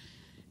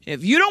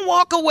 if you don't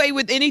walk away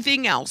with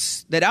anything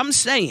else that I'm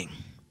saying,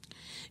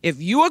 if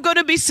you are going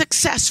to be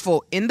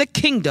successful in the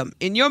kingdom,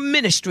 in your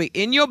ministry,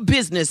 in your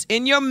business,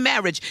 in your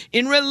marriage,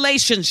 in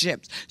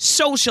relationships,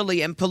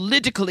 socially and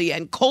politically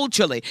and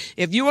culturally,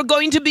 if you are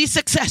going to be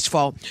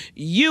successful,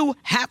 you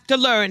have to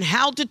learn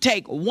how to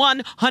take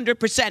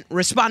 100%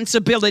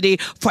 responsibility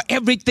for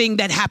everything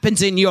that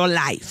happens in your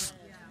life.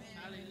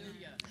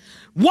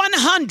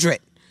 100.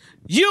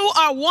 You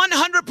are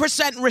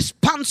 100%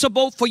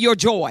 responsible for your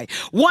joy,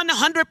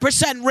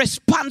 100%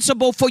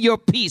 responsible for your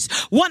peace,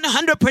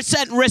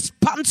 100%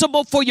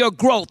 responsible for your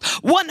growth,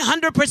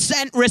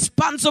 100%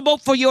 responsible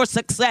for your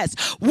success,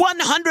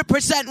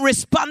 100%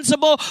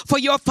 responsible for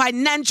your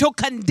financial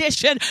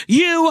condition.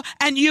 You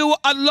and you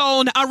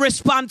alone are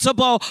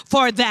responsible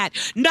for that.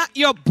 Not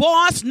your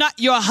boss, not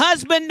your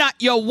husband, not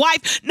your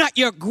wife, not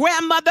your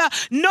grandmother.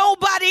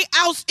 Nobody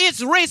else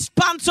is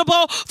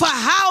responsible for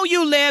how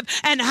you live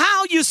and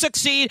how you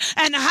succeed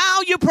and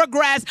how you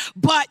progress,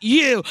 but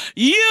you.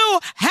 You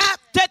have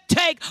to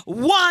take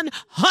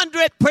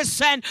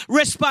 100%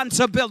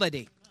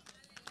 responsibility.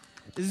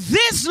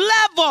 This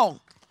level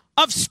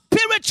of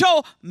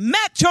spiritual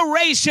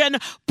maturation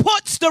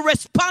puts the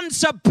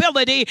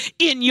responsibility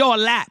in your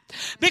lap.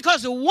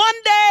 Because one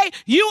day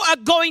you are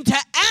going to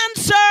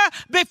answer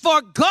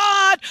before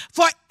God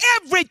for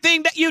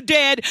everything that you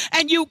did.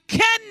 And you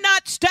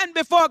cannot stand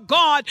before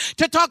God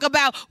to talk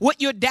about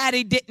what your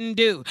daddy didn't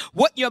do,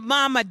 what your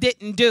mama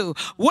didn't do,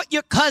 what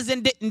your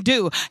cousin didn't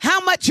do,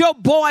 how much your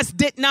boss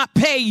did not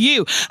pay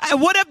you. I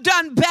would have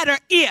done better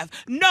if.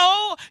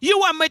 No,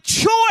 you are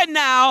mature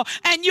now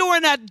and you're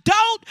an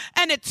adult,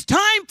 and it's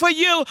time for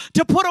you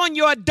to put on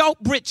your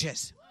adult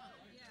britches.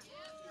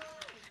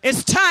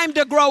 It's time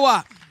to grow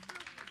up.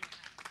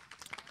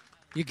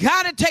 You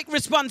got to take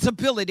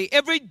responsibility.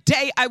 Every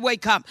day I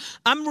wake up,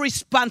 I'm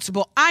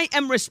responsible. I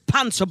am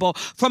responsible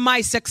for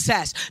my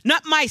success,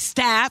 not my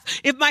staff.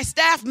 If my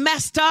staff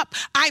messed up,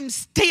 I'm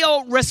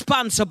still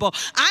responsible.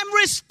 I'm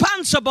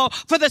responsible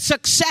for the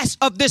success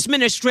of this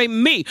ministry,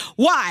 me.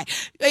 Why?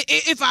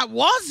 If I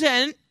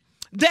wasn't,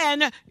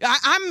 then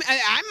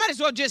I might as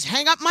well just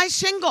hang up my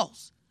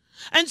shingles.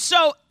 And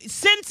so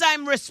since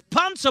I'm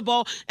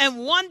responsible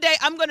and one day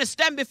I'm going to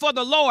stand before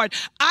the Lord,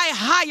 I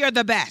hire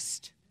the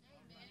best.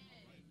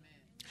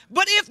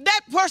 But if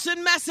that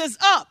person messes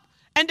up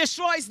and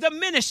destroys the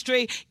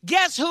ministry,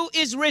 guess who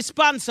is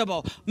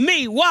responsible?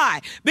 Me.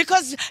 Why?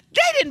 Because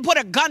they didn't put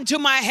a gun to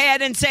my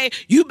head and say,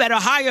 you better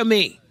hire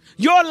me.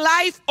 Your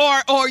life or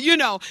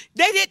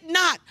they did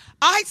not.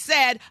 I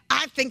said,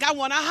 I think I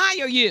want to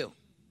hire you.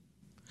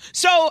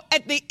 So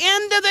at the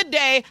end of the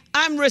day,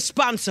 I'm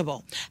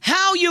responsible.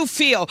 How you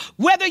feel,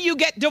 whether you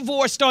get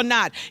divorced or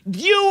not,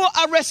 you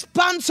are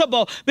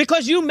responsible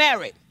because you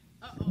married.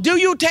 Do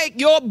you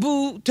take your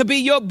boo to be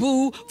your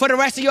boo for the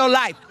rest of your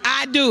life?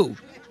 I do.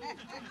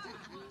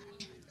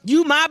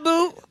 You my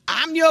boo,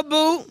 I'm your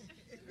boo.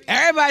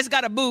 Everybody's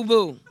got a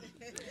boo-boo.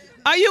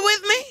 Are you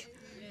with me?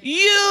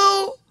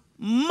 You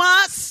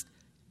must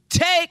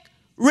take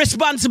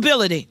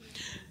responsibility.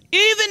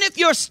 Even if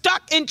you're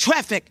stuck in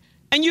traffic,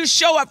 and you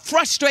show up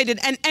frustrated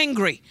and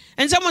angry.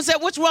 And someone said,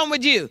 what's wrong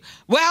with you?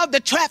 Well, the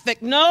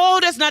traffic. No,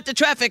 that's not the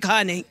traffic,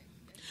 honey.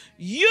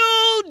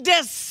 You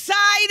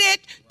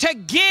decided to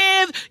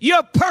give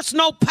your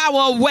personal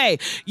power away.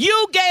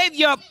 You gave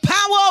your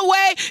power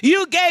away.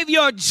 You gave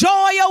your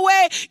joy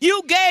away.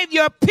 You gave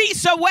your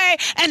peace away.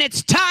 And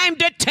it's time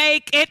to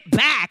take it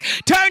back.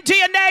 Turn to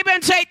your neighbor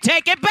and say,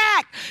 take it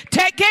back.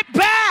 Take it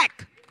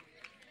back.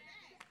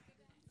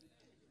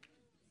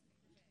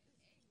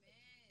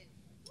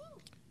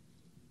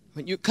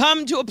 When you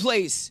come to a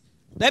place,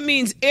 that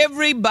means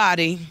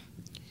everybody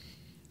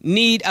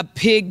need a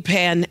pig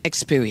pen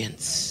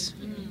experience.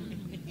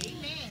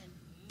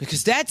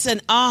 Because that's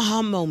an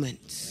aha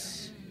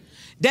moment.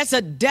 That's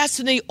a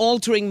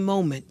destiny-altering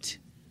moment.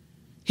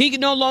 He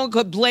no longer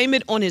could blame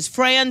it on his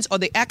friends or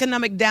the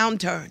economic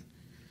downturn.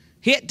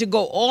 He had to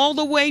go all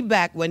the way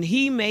back when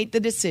he made the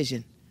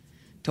decision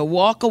to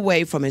walk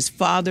away from his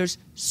father's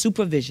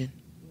supervision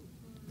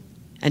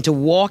and to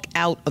walk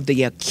out of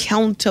the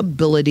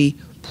accountability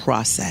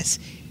process.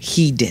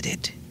 He did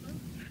it.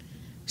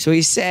 So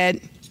he said,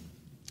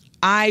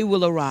 I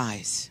will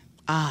arise.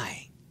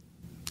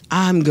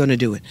 I'm going to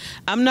do it.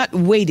 I'm not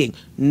waiting.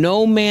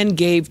 No man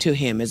gave to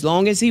him. As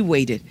long as he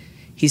waited,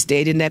 he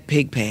stayed in that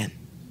pig pen.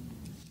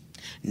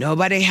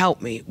 Nobody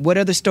helped me. What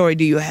other story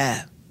do you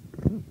have?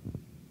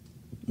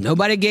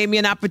 Nobody gave me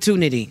an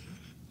opportunity.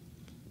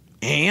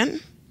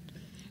 And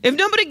if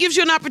nobody gives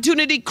you an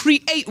opportunity,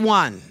 create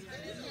one.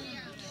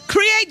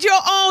 Create your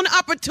own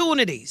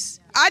opportunities.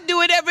 I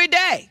do it every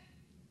day.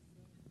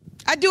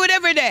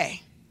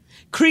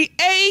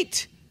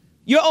 Create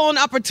your own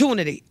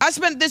opportunity. I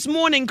spent this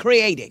morning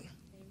creating.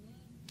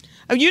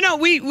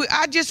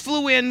 I just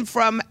flew in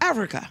from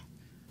Africa.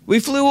 We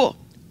flew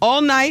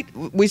all night.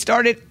 We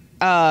started,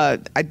 I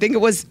think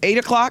it was 8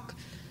 o'clock.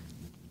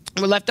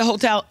 We left the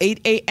hotel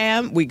 8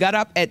 a.m. We got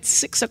up at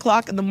 6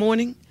 o'clock in the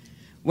morning,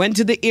 went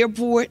to the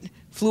airport,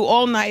 flew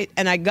all night,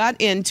 and I got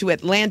into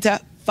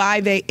Atlanta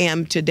 5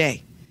 a.m.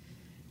 today.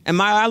 And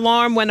my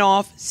alarm went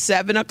off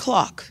 7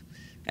 o'clock.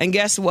 And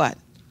guess what?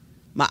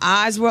 My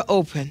eyes were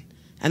open,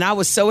 and I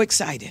was so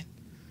excited.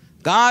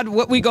 God,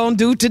 what we going to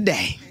do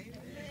today?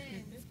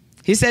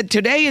 He said,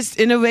 today is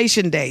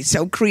Innovation Day,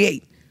 so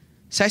create.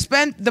 So I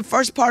spent the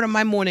first part of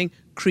my morning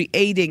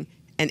creating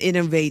and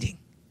innovating.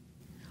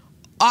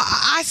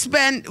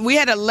 We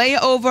had a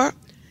layover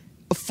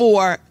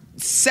for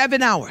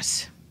 7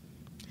 hours.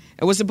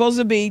 It was supposed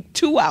to be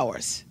 2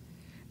 hours,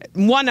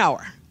 1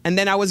 hour. And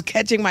then I was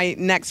catching my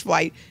next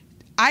flight.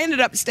 I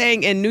ended up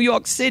staying in New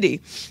York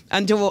City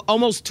until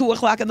almost 2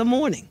 o'clock in the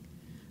morning.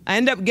 I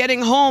ended up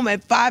getting home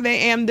at 5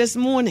 a.m. this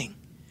morning.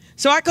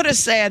 So I could have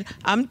said,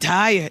 I'm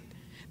tired.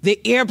 The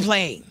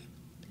airplane.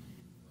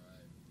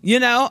 You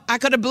know, I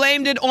could have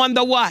blamed it on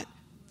the what?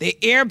 The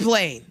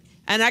airplane.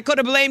 And I could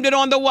have blamed it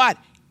on the what?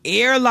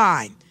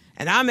 Airline.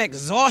 And I'm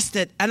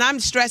exhausted and I'm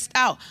stressed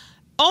out.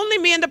 Only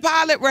me and the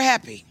pilot were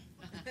happy.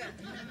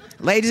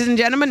 Ladies and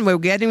gentlemen, we're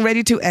getting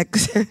ready to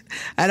exit.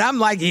 And I'm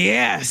like,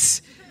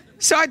 yes.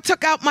 So I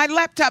took out my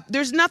laptop.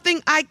 There's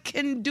nothing I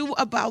can do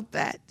about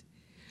that.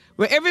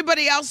 Where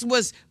everybody else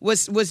was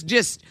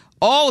just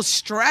all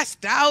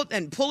stressed out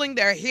and pulling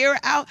their hair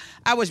out,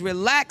 I was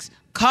relaxed,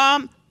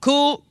 calm,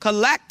 cool,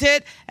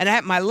 collected, and I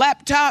had my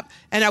laptop,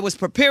 and I was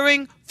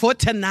preparing for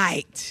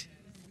tonight.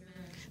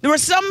 There are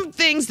some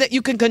things that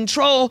you can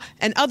control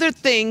and other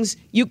things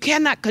you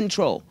cannot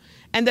control.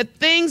 And the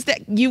things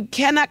that you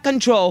cannot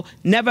control,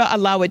 never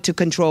allow it to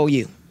control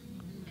you.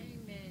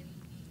 Amen.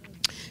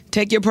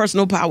 Take your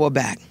personal power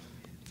back.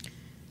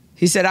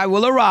 He said, I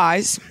will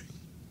arise.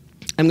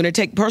 I'm going to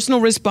take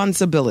personal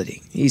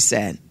responsibility, he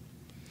said.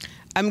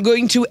 I'm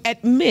going to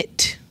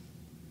admit.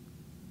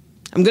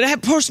 I'm going to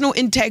have personal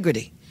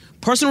integrity,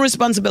 personal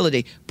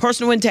responsibility,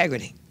 personal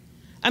integrity.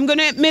 I'm going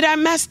to admit I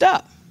messed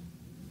up.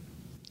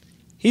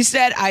 He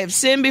said, I have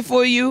sinned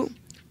before you.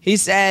 He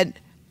said,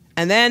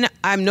 and then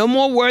I'm no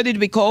more worthy to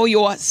be called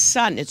your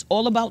son. It's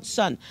all about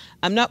son.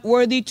 I'm not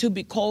worthy to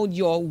be called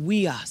your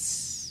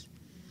weas.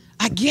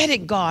 I get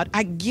it, God.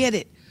 I get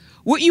it.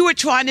 What you were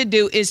trying to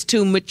do is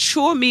to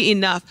mature me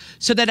enough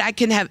so that I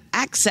can have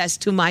access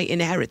to my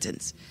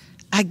inheritance.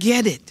 I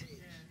get it.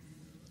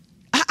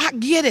 I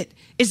get it.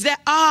 It's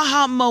that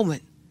aha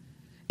moment.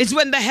 It's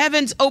when the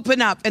heavens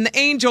open up and the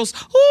angels,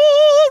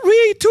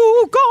 glory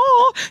to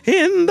God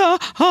in the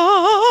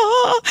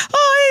high.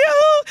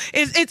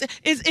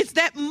 It's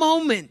that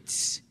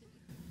moment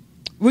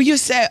where you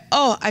say,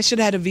 oh, I should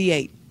have had a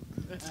V8.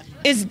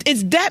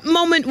 It's that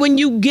moment when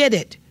you get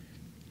it.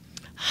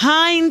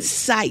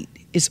 Hindsight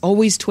is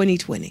always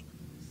 20/20.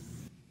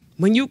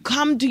 When you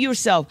come to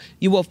yourself,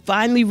 you will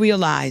finally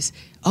realize,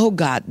 oh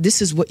God,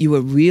 this is what you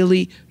were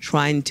really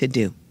trying to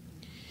do.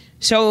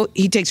 So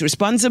he takes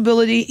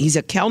responsibility. He's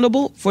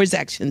accountable for his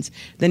actions.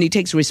 Then he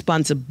takes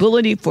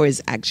responsibility for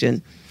his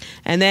action.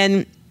 And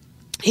then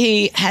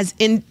he has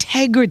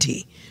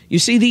integrity. You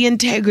see the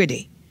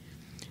integrity.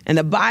 And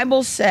the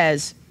Bible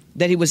says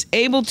that he was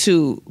able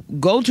to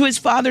go to his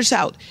father's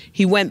house.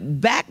 He went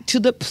back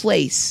to the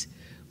place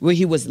where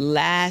he was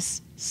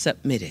last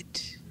submitted.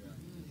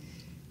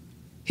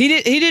 He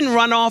didn't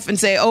run off and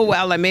say, oh,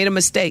 well, I made a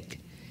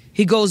mistake.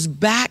 He goes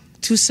back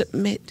to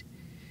submit.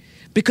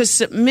 Because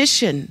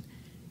submission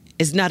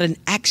is not an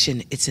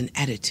action, it's an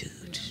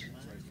attitude.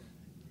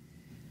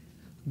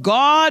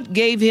 God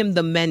gave him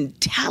the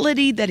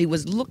mentality that he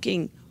was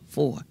looking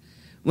for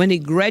when he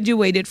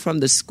graduated from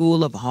the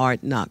School of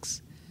Hard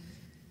Knocks.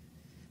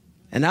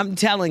 And I'm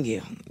telling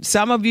you,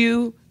 some of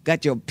you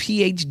got your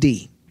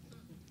PhD.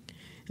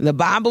 And the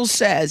Bible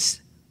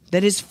says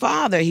that his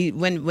father,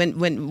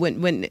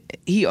 when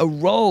he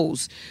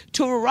arose,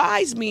 to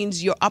arise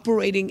means you're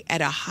operating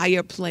at a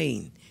higher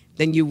plane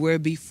than you were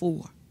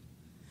before.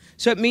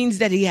 So it means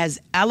that he has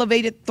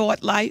elevated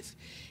thought life.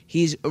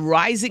 He's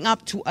rising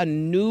up to a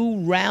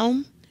new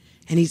realm,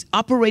 and he's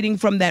operating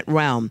from that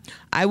realm.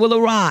 I will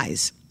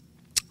arise.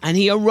 And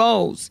he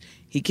arose.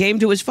 He came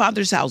to his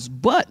father's house.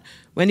 But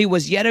when he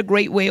was yet a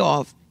great way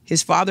off,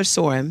 his father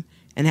saw him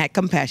and had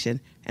compassion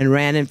and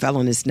ran and fell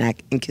on his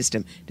neck and kissed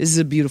him. This is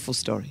a beautiful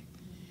story.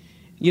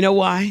 You know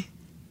why?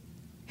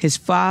 His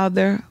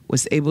father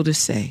was able to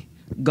say,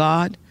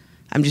 God,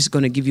 I'm just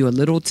going to give you a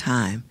little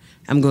time.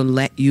 I'm going to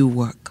let you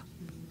work.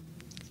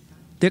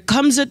 There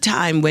comes a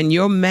time when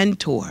your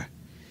mentor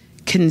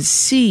can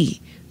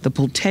see the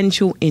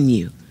potential in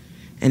you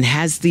and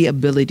has the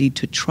ability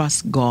to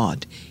trust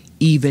God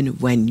even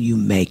when you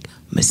make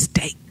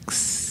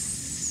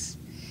mistakes.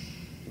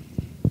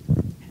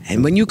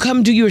 And when you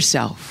come to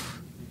yourself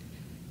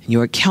and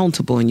you're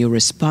accountable and you're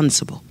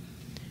responsible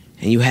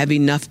and you have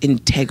enough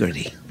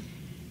integrity,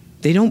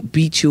 they don't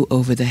beat you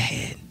over the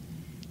head.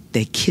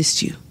 They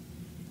kiss you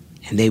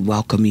and they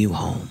welcome you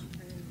home.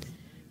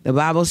 The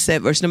Bible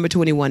said, verse number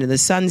 21, and the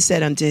son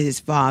said unto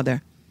his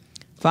father,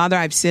 Father,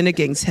 I've sinned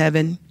against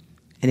heaven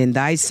and in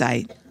thy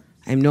sight.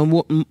 I am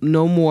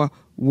no more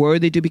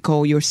worthy to be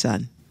called your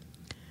son.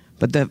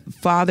 But the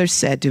father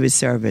said to his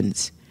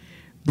servants,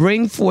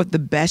 bring forth the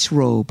best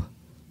robe,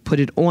 put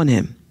it on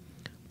him,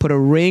 put a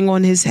ring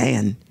on his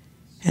hand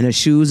and a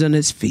shoes on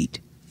his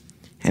feet,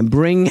 and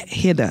bring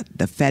hither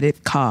the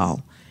fatted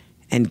cow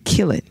and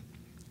kill it,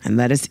 and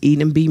let us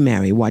eat and be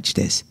merry. Watch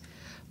this.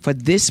 For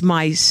this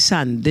my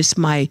son, this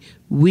my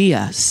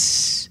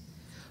weas,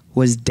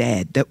 was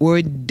dead. The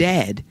word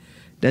dead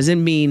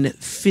doesn't mean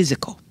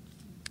physical.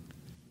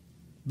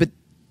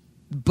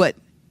 But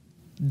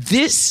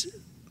this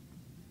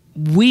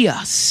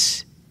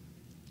weas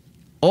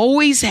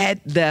always had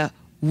the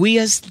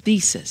weas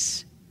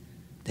thesis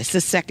That's the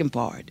second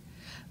part.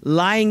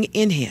 Lying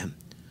in him,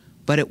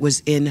 but it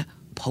was in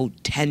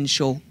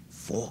potential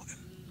form.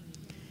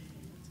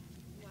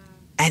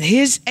 And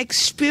his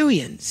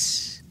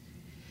experience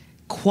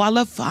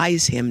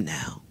qualifies him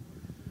now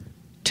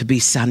to be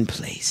son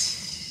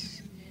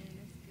place.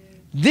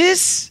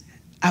 This,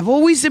 I've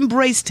always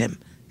embraced him,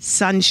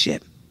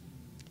 sonship.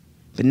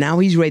 But now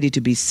he's ready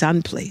to be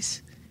son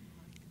place.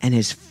 And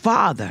his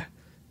father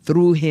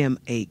threw him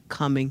a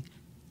coming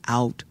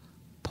out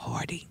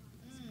party.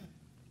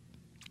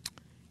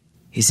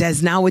 He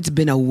says now it's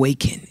been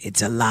awakened.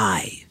 It's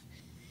alive.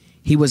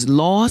 He was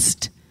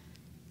lost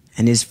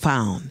and is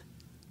found.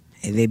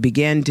 And they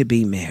began to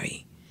be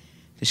merry.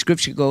 The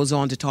scripture goes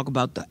on to talk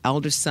about the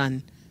elder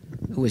son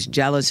who was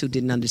jealous, who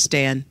didn't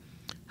understand.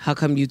 How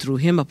come you threw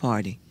him a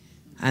party?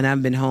 And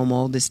I've been home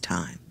all this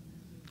time.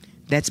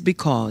 That's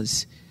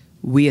because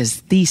we as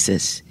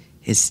thesis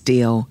is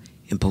still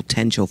in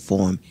potential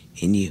form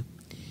in you.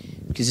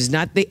 Because it's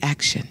not the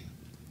action.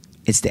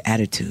 It's the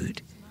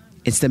attitude.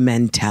 It's the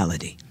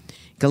mentality.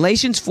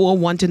 Galatians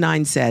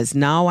 4:1-9 says,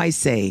 now I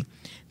say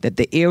that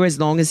the heir, as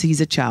long as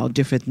he's a child,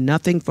 differeth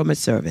nothing from a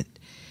servant.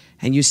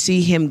 And you see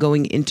him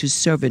going into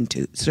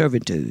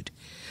servitude,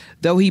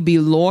 though he be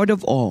Lord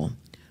of all,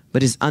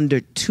 but is under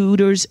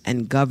tutors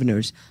and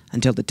governors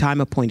until the time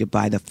appointed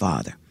by the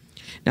Father.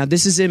 Now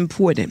this is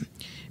important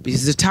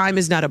because the time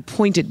is not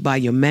appointed by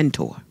your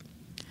mentor.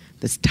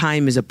 This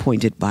time is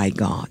appointed by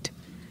God.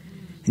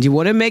 And you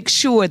want to make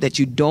sure that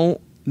you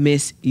don't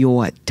miss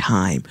your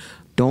time.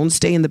 Don't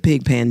stay in the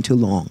pig pen too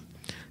long.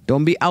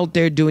 Don't be out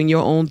there doing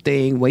your own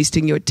thing,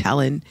 wasting your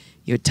talent,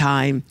 your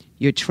time,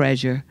 your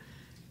treasure,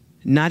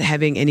 not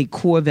having any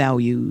core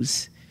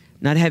values,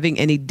 not having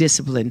any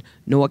discipline,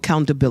 no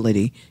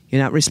accountability.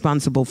 You're not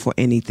responsible for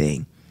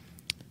anything.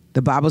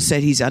 The Bible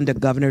said he's under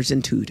governors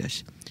and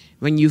tutors.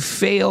 When you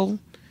fail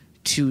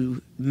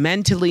to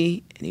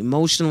mentally and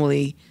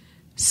emotionally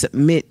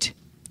submit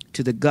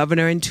to the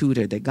governor and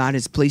tutor that God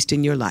has placed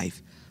in your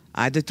life,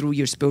 either through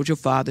your spiritual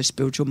father,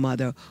 spiritual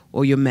mother,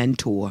 or your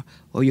mentor,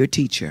 or your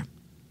teacher,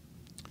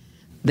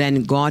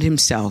 then God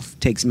himself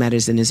takes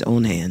matters in his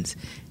own hands.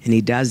 And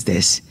he does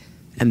this,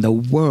 and the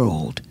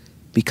world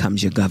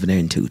becomes your governor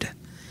and tutor.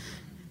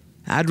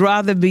 I'd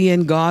rather be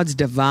in God's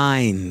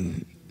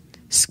divine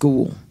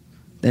school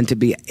than to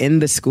be in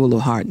the school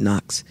of hard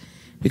knocks,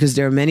 because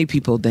there are many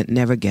people that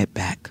never get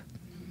back.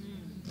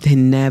 They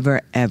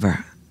never,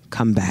 ever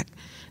come back.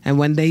 And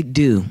when they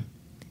do,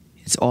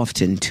 it's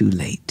often too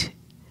late.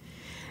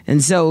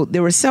 And so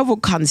there are several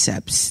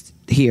concepts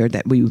here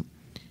that we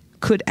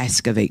could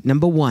excavate.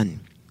 Number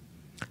one,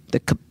 the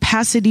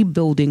capacity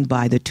building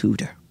by the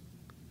tutor.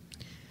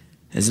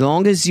 As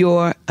long as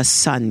you're a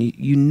son,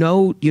 you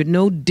know you're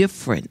no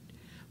different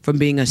from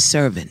being a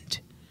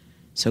servant.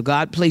 So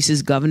God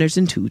places governors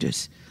and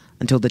tutors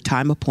until the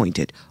time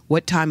appointed.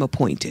 What time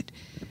appointed?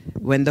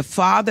 When the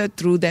father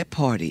threw that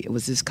party, it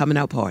was his coming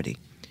out party,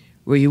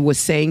 where he was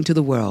saying to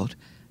the world,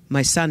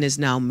 my son is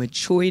now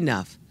mature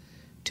enough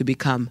to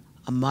become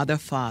a mother,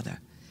 father,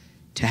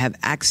 to have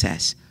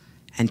access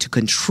and to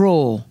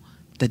control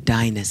the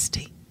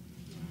dynasty.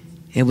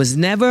 It was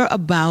never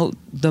about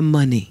the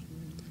money.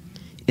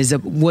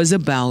 It was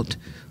about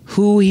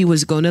who he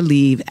was going to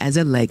leave as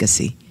a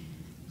legacy,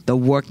 the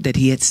work that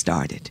he had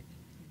started.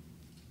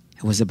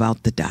 It was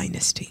about the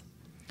dynasty.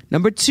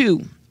 Number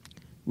two,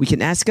 we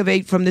can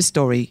excavate from this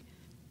story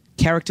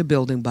character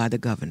building by the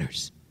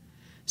governors.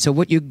 So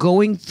what you're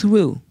going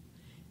through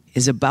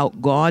is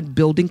about God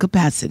building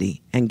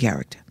capacity and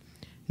character.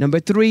 Number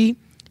three,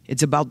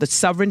 it's about the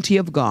sovereignty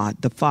of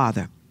God, the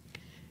Father,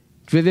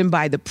 driven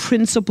by the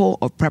principle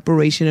of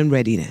preparation and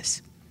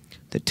readiness.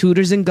 The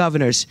tutors and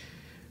governors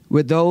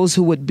were those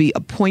who would be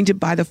appointed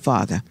by the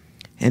Father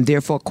and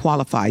therefore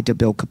qualified to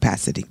build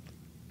capacity,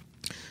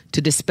 to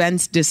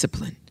dispense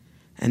discipline,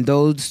 and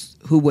those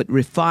who would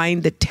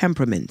refine the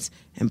temperaments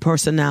and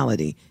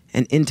personality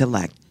and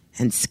intellect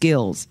and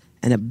skills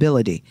and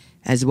ability,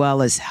 as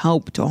well as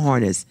help to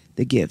harness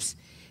the gifts.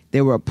 They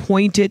were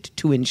appointed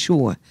to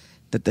ensure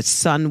that the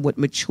son would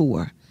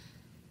mature.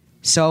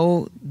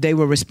 So they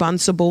were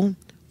responsible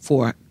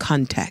for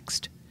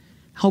context,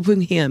 helping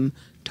him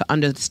to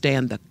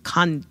understand the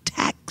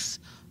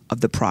context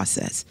of the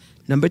process.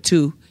 Number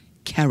two,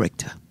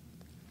 character.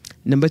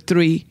 Number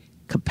three,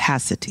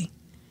 capacity.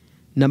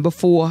 Number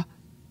four,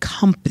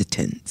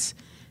 competence.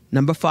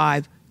 Number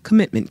five,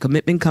 commitment.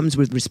 Commitment comes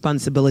with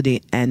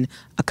responsibility and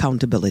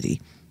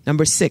accountability.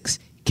 Number six,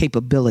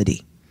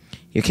 capability.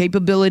 Your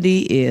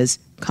capability is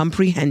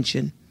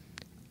comprehension,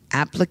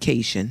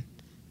 application,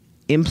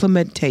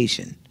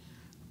 implementation,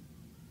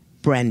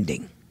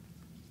 branding.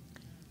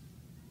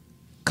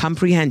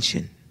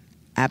 Comprehension,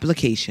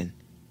 application,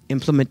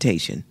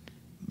 implementation,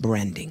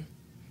 branding.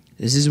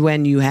 This is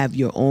when you have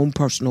your own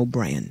personal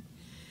brand.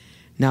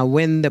 Now,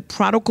 when the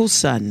prodigal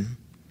son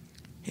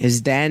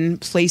is then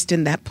placed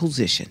in that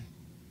position,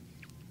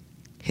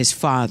 his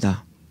father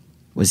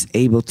was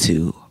able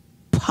to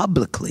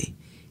publicly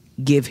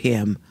give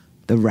him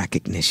the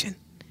recognition.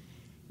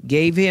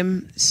 Gave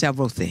him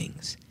several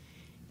things.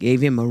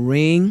 Gave him a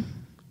ring,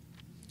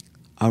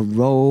 a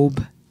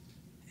robe,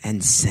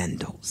 and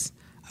sandals.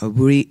 A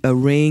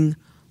ring,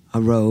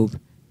 a robe,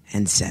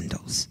 and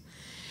sandals.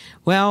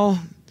 Well,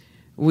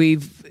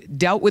 we've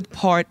dealt with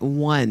part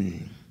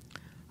 1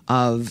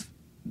 of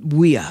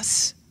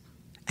weos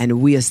and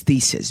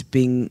weosthesis,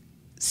 being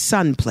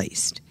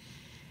sun-placed.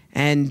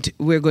 And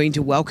we're going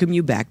to welcome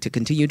you back to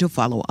continue to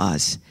follow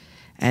us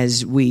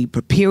as we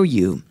prepare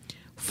you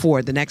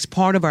for the next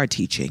part of our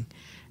teaching,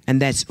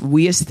 and that's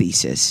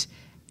weosthesis.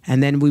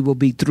 And then we will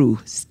be through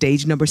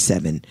stage number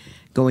 7,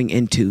 going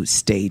into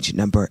stage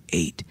number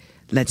 8.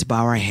 Let's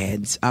bow our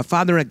heads. Our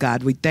Father and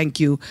God, we thank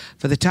you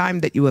for the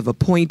time that you have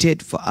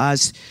appointed for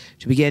us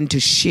to begin to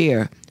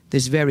share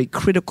this very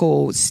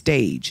critical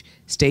stage,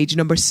 stage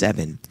number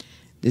 7.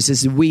 This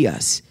is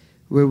weos,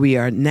 where we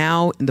are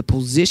now in the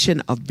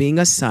position of being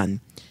a son,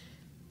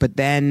 but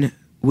then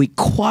we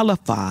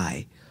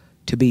qualify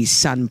to be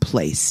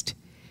sun-placed,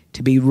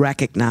 to be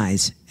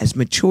recognized as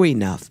mature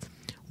enough,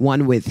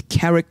 one with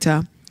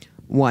character,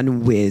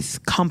 one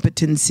with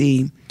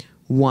competency,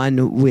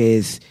 one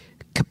with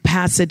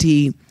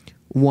capacity,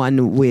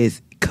 one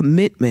with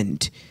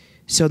commitment,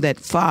 so that,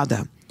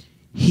 Father,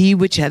 he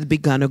which hath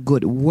begun a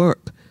good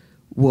work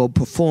will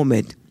perform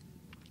it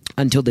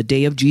until the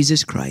day of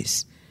Jesus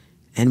Christ,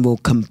 and will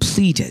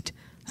complete it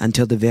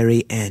until the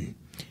very end.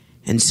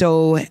 And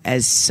so,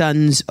 as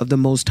sons of the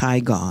Most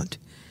High God,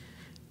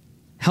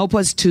 help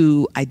us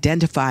to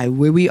identify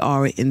where we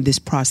are in this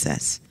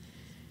process.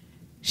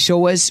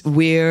 Show us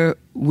where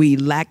we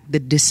lack the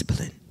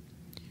discipline,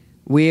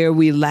 where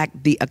we lack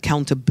the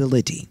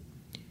accountability,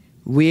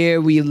 where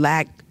we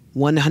lack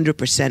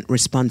 100%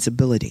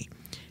 responsibility,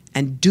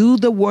 and do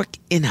the work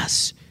in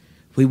us.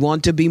 We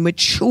want to be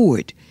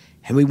matured,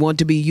 and we want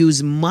to be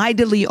used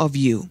mightily of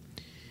you.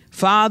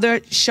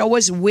 Father, show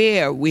us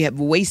where we have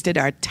wasted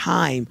our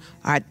time,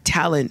 our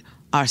talent,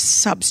 our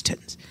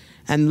substance,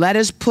 and let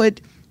us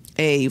put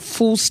a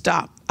full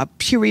stop, a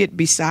period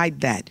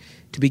beside that,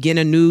 to begin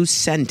a new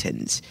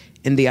sentence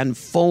in the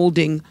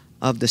unfolding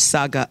of the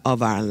saga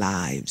of our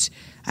lives.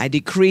 I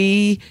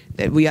decree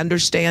that we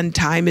understand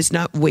time is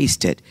not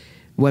wasted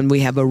when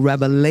we have a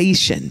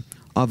revelation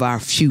of our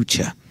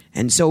future.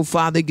 And so,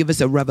 Father, give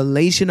us a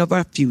revelation of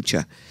our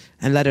future,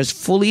 and let us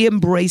fully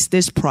embrace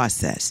this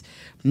process.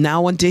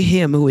 Now unto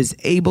him who is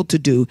able to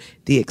do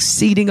the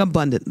exceeding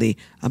abundantly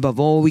above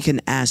all we can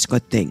ask or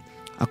think,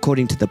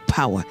 according to the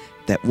power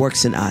that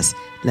works in us.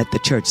 Let the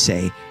church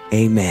say,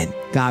 amen.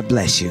 God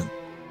bless you.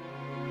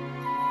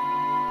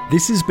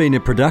 This has been a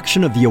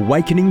production of the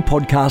Awakening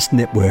Podcast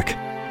Network.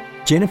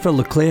 Jennifer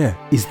Leclerc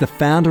is the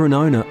founder and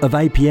owner of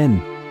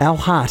APN. Our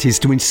heart is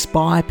to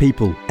inspire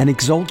people and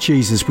exalt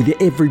Jesus with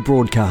every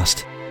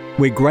broadcast.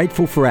 We're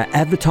grateful for our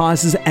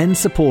advertisers and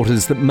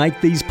supporters that make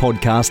these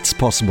podcasts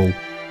possible.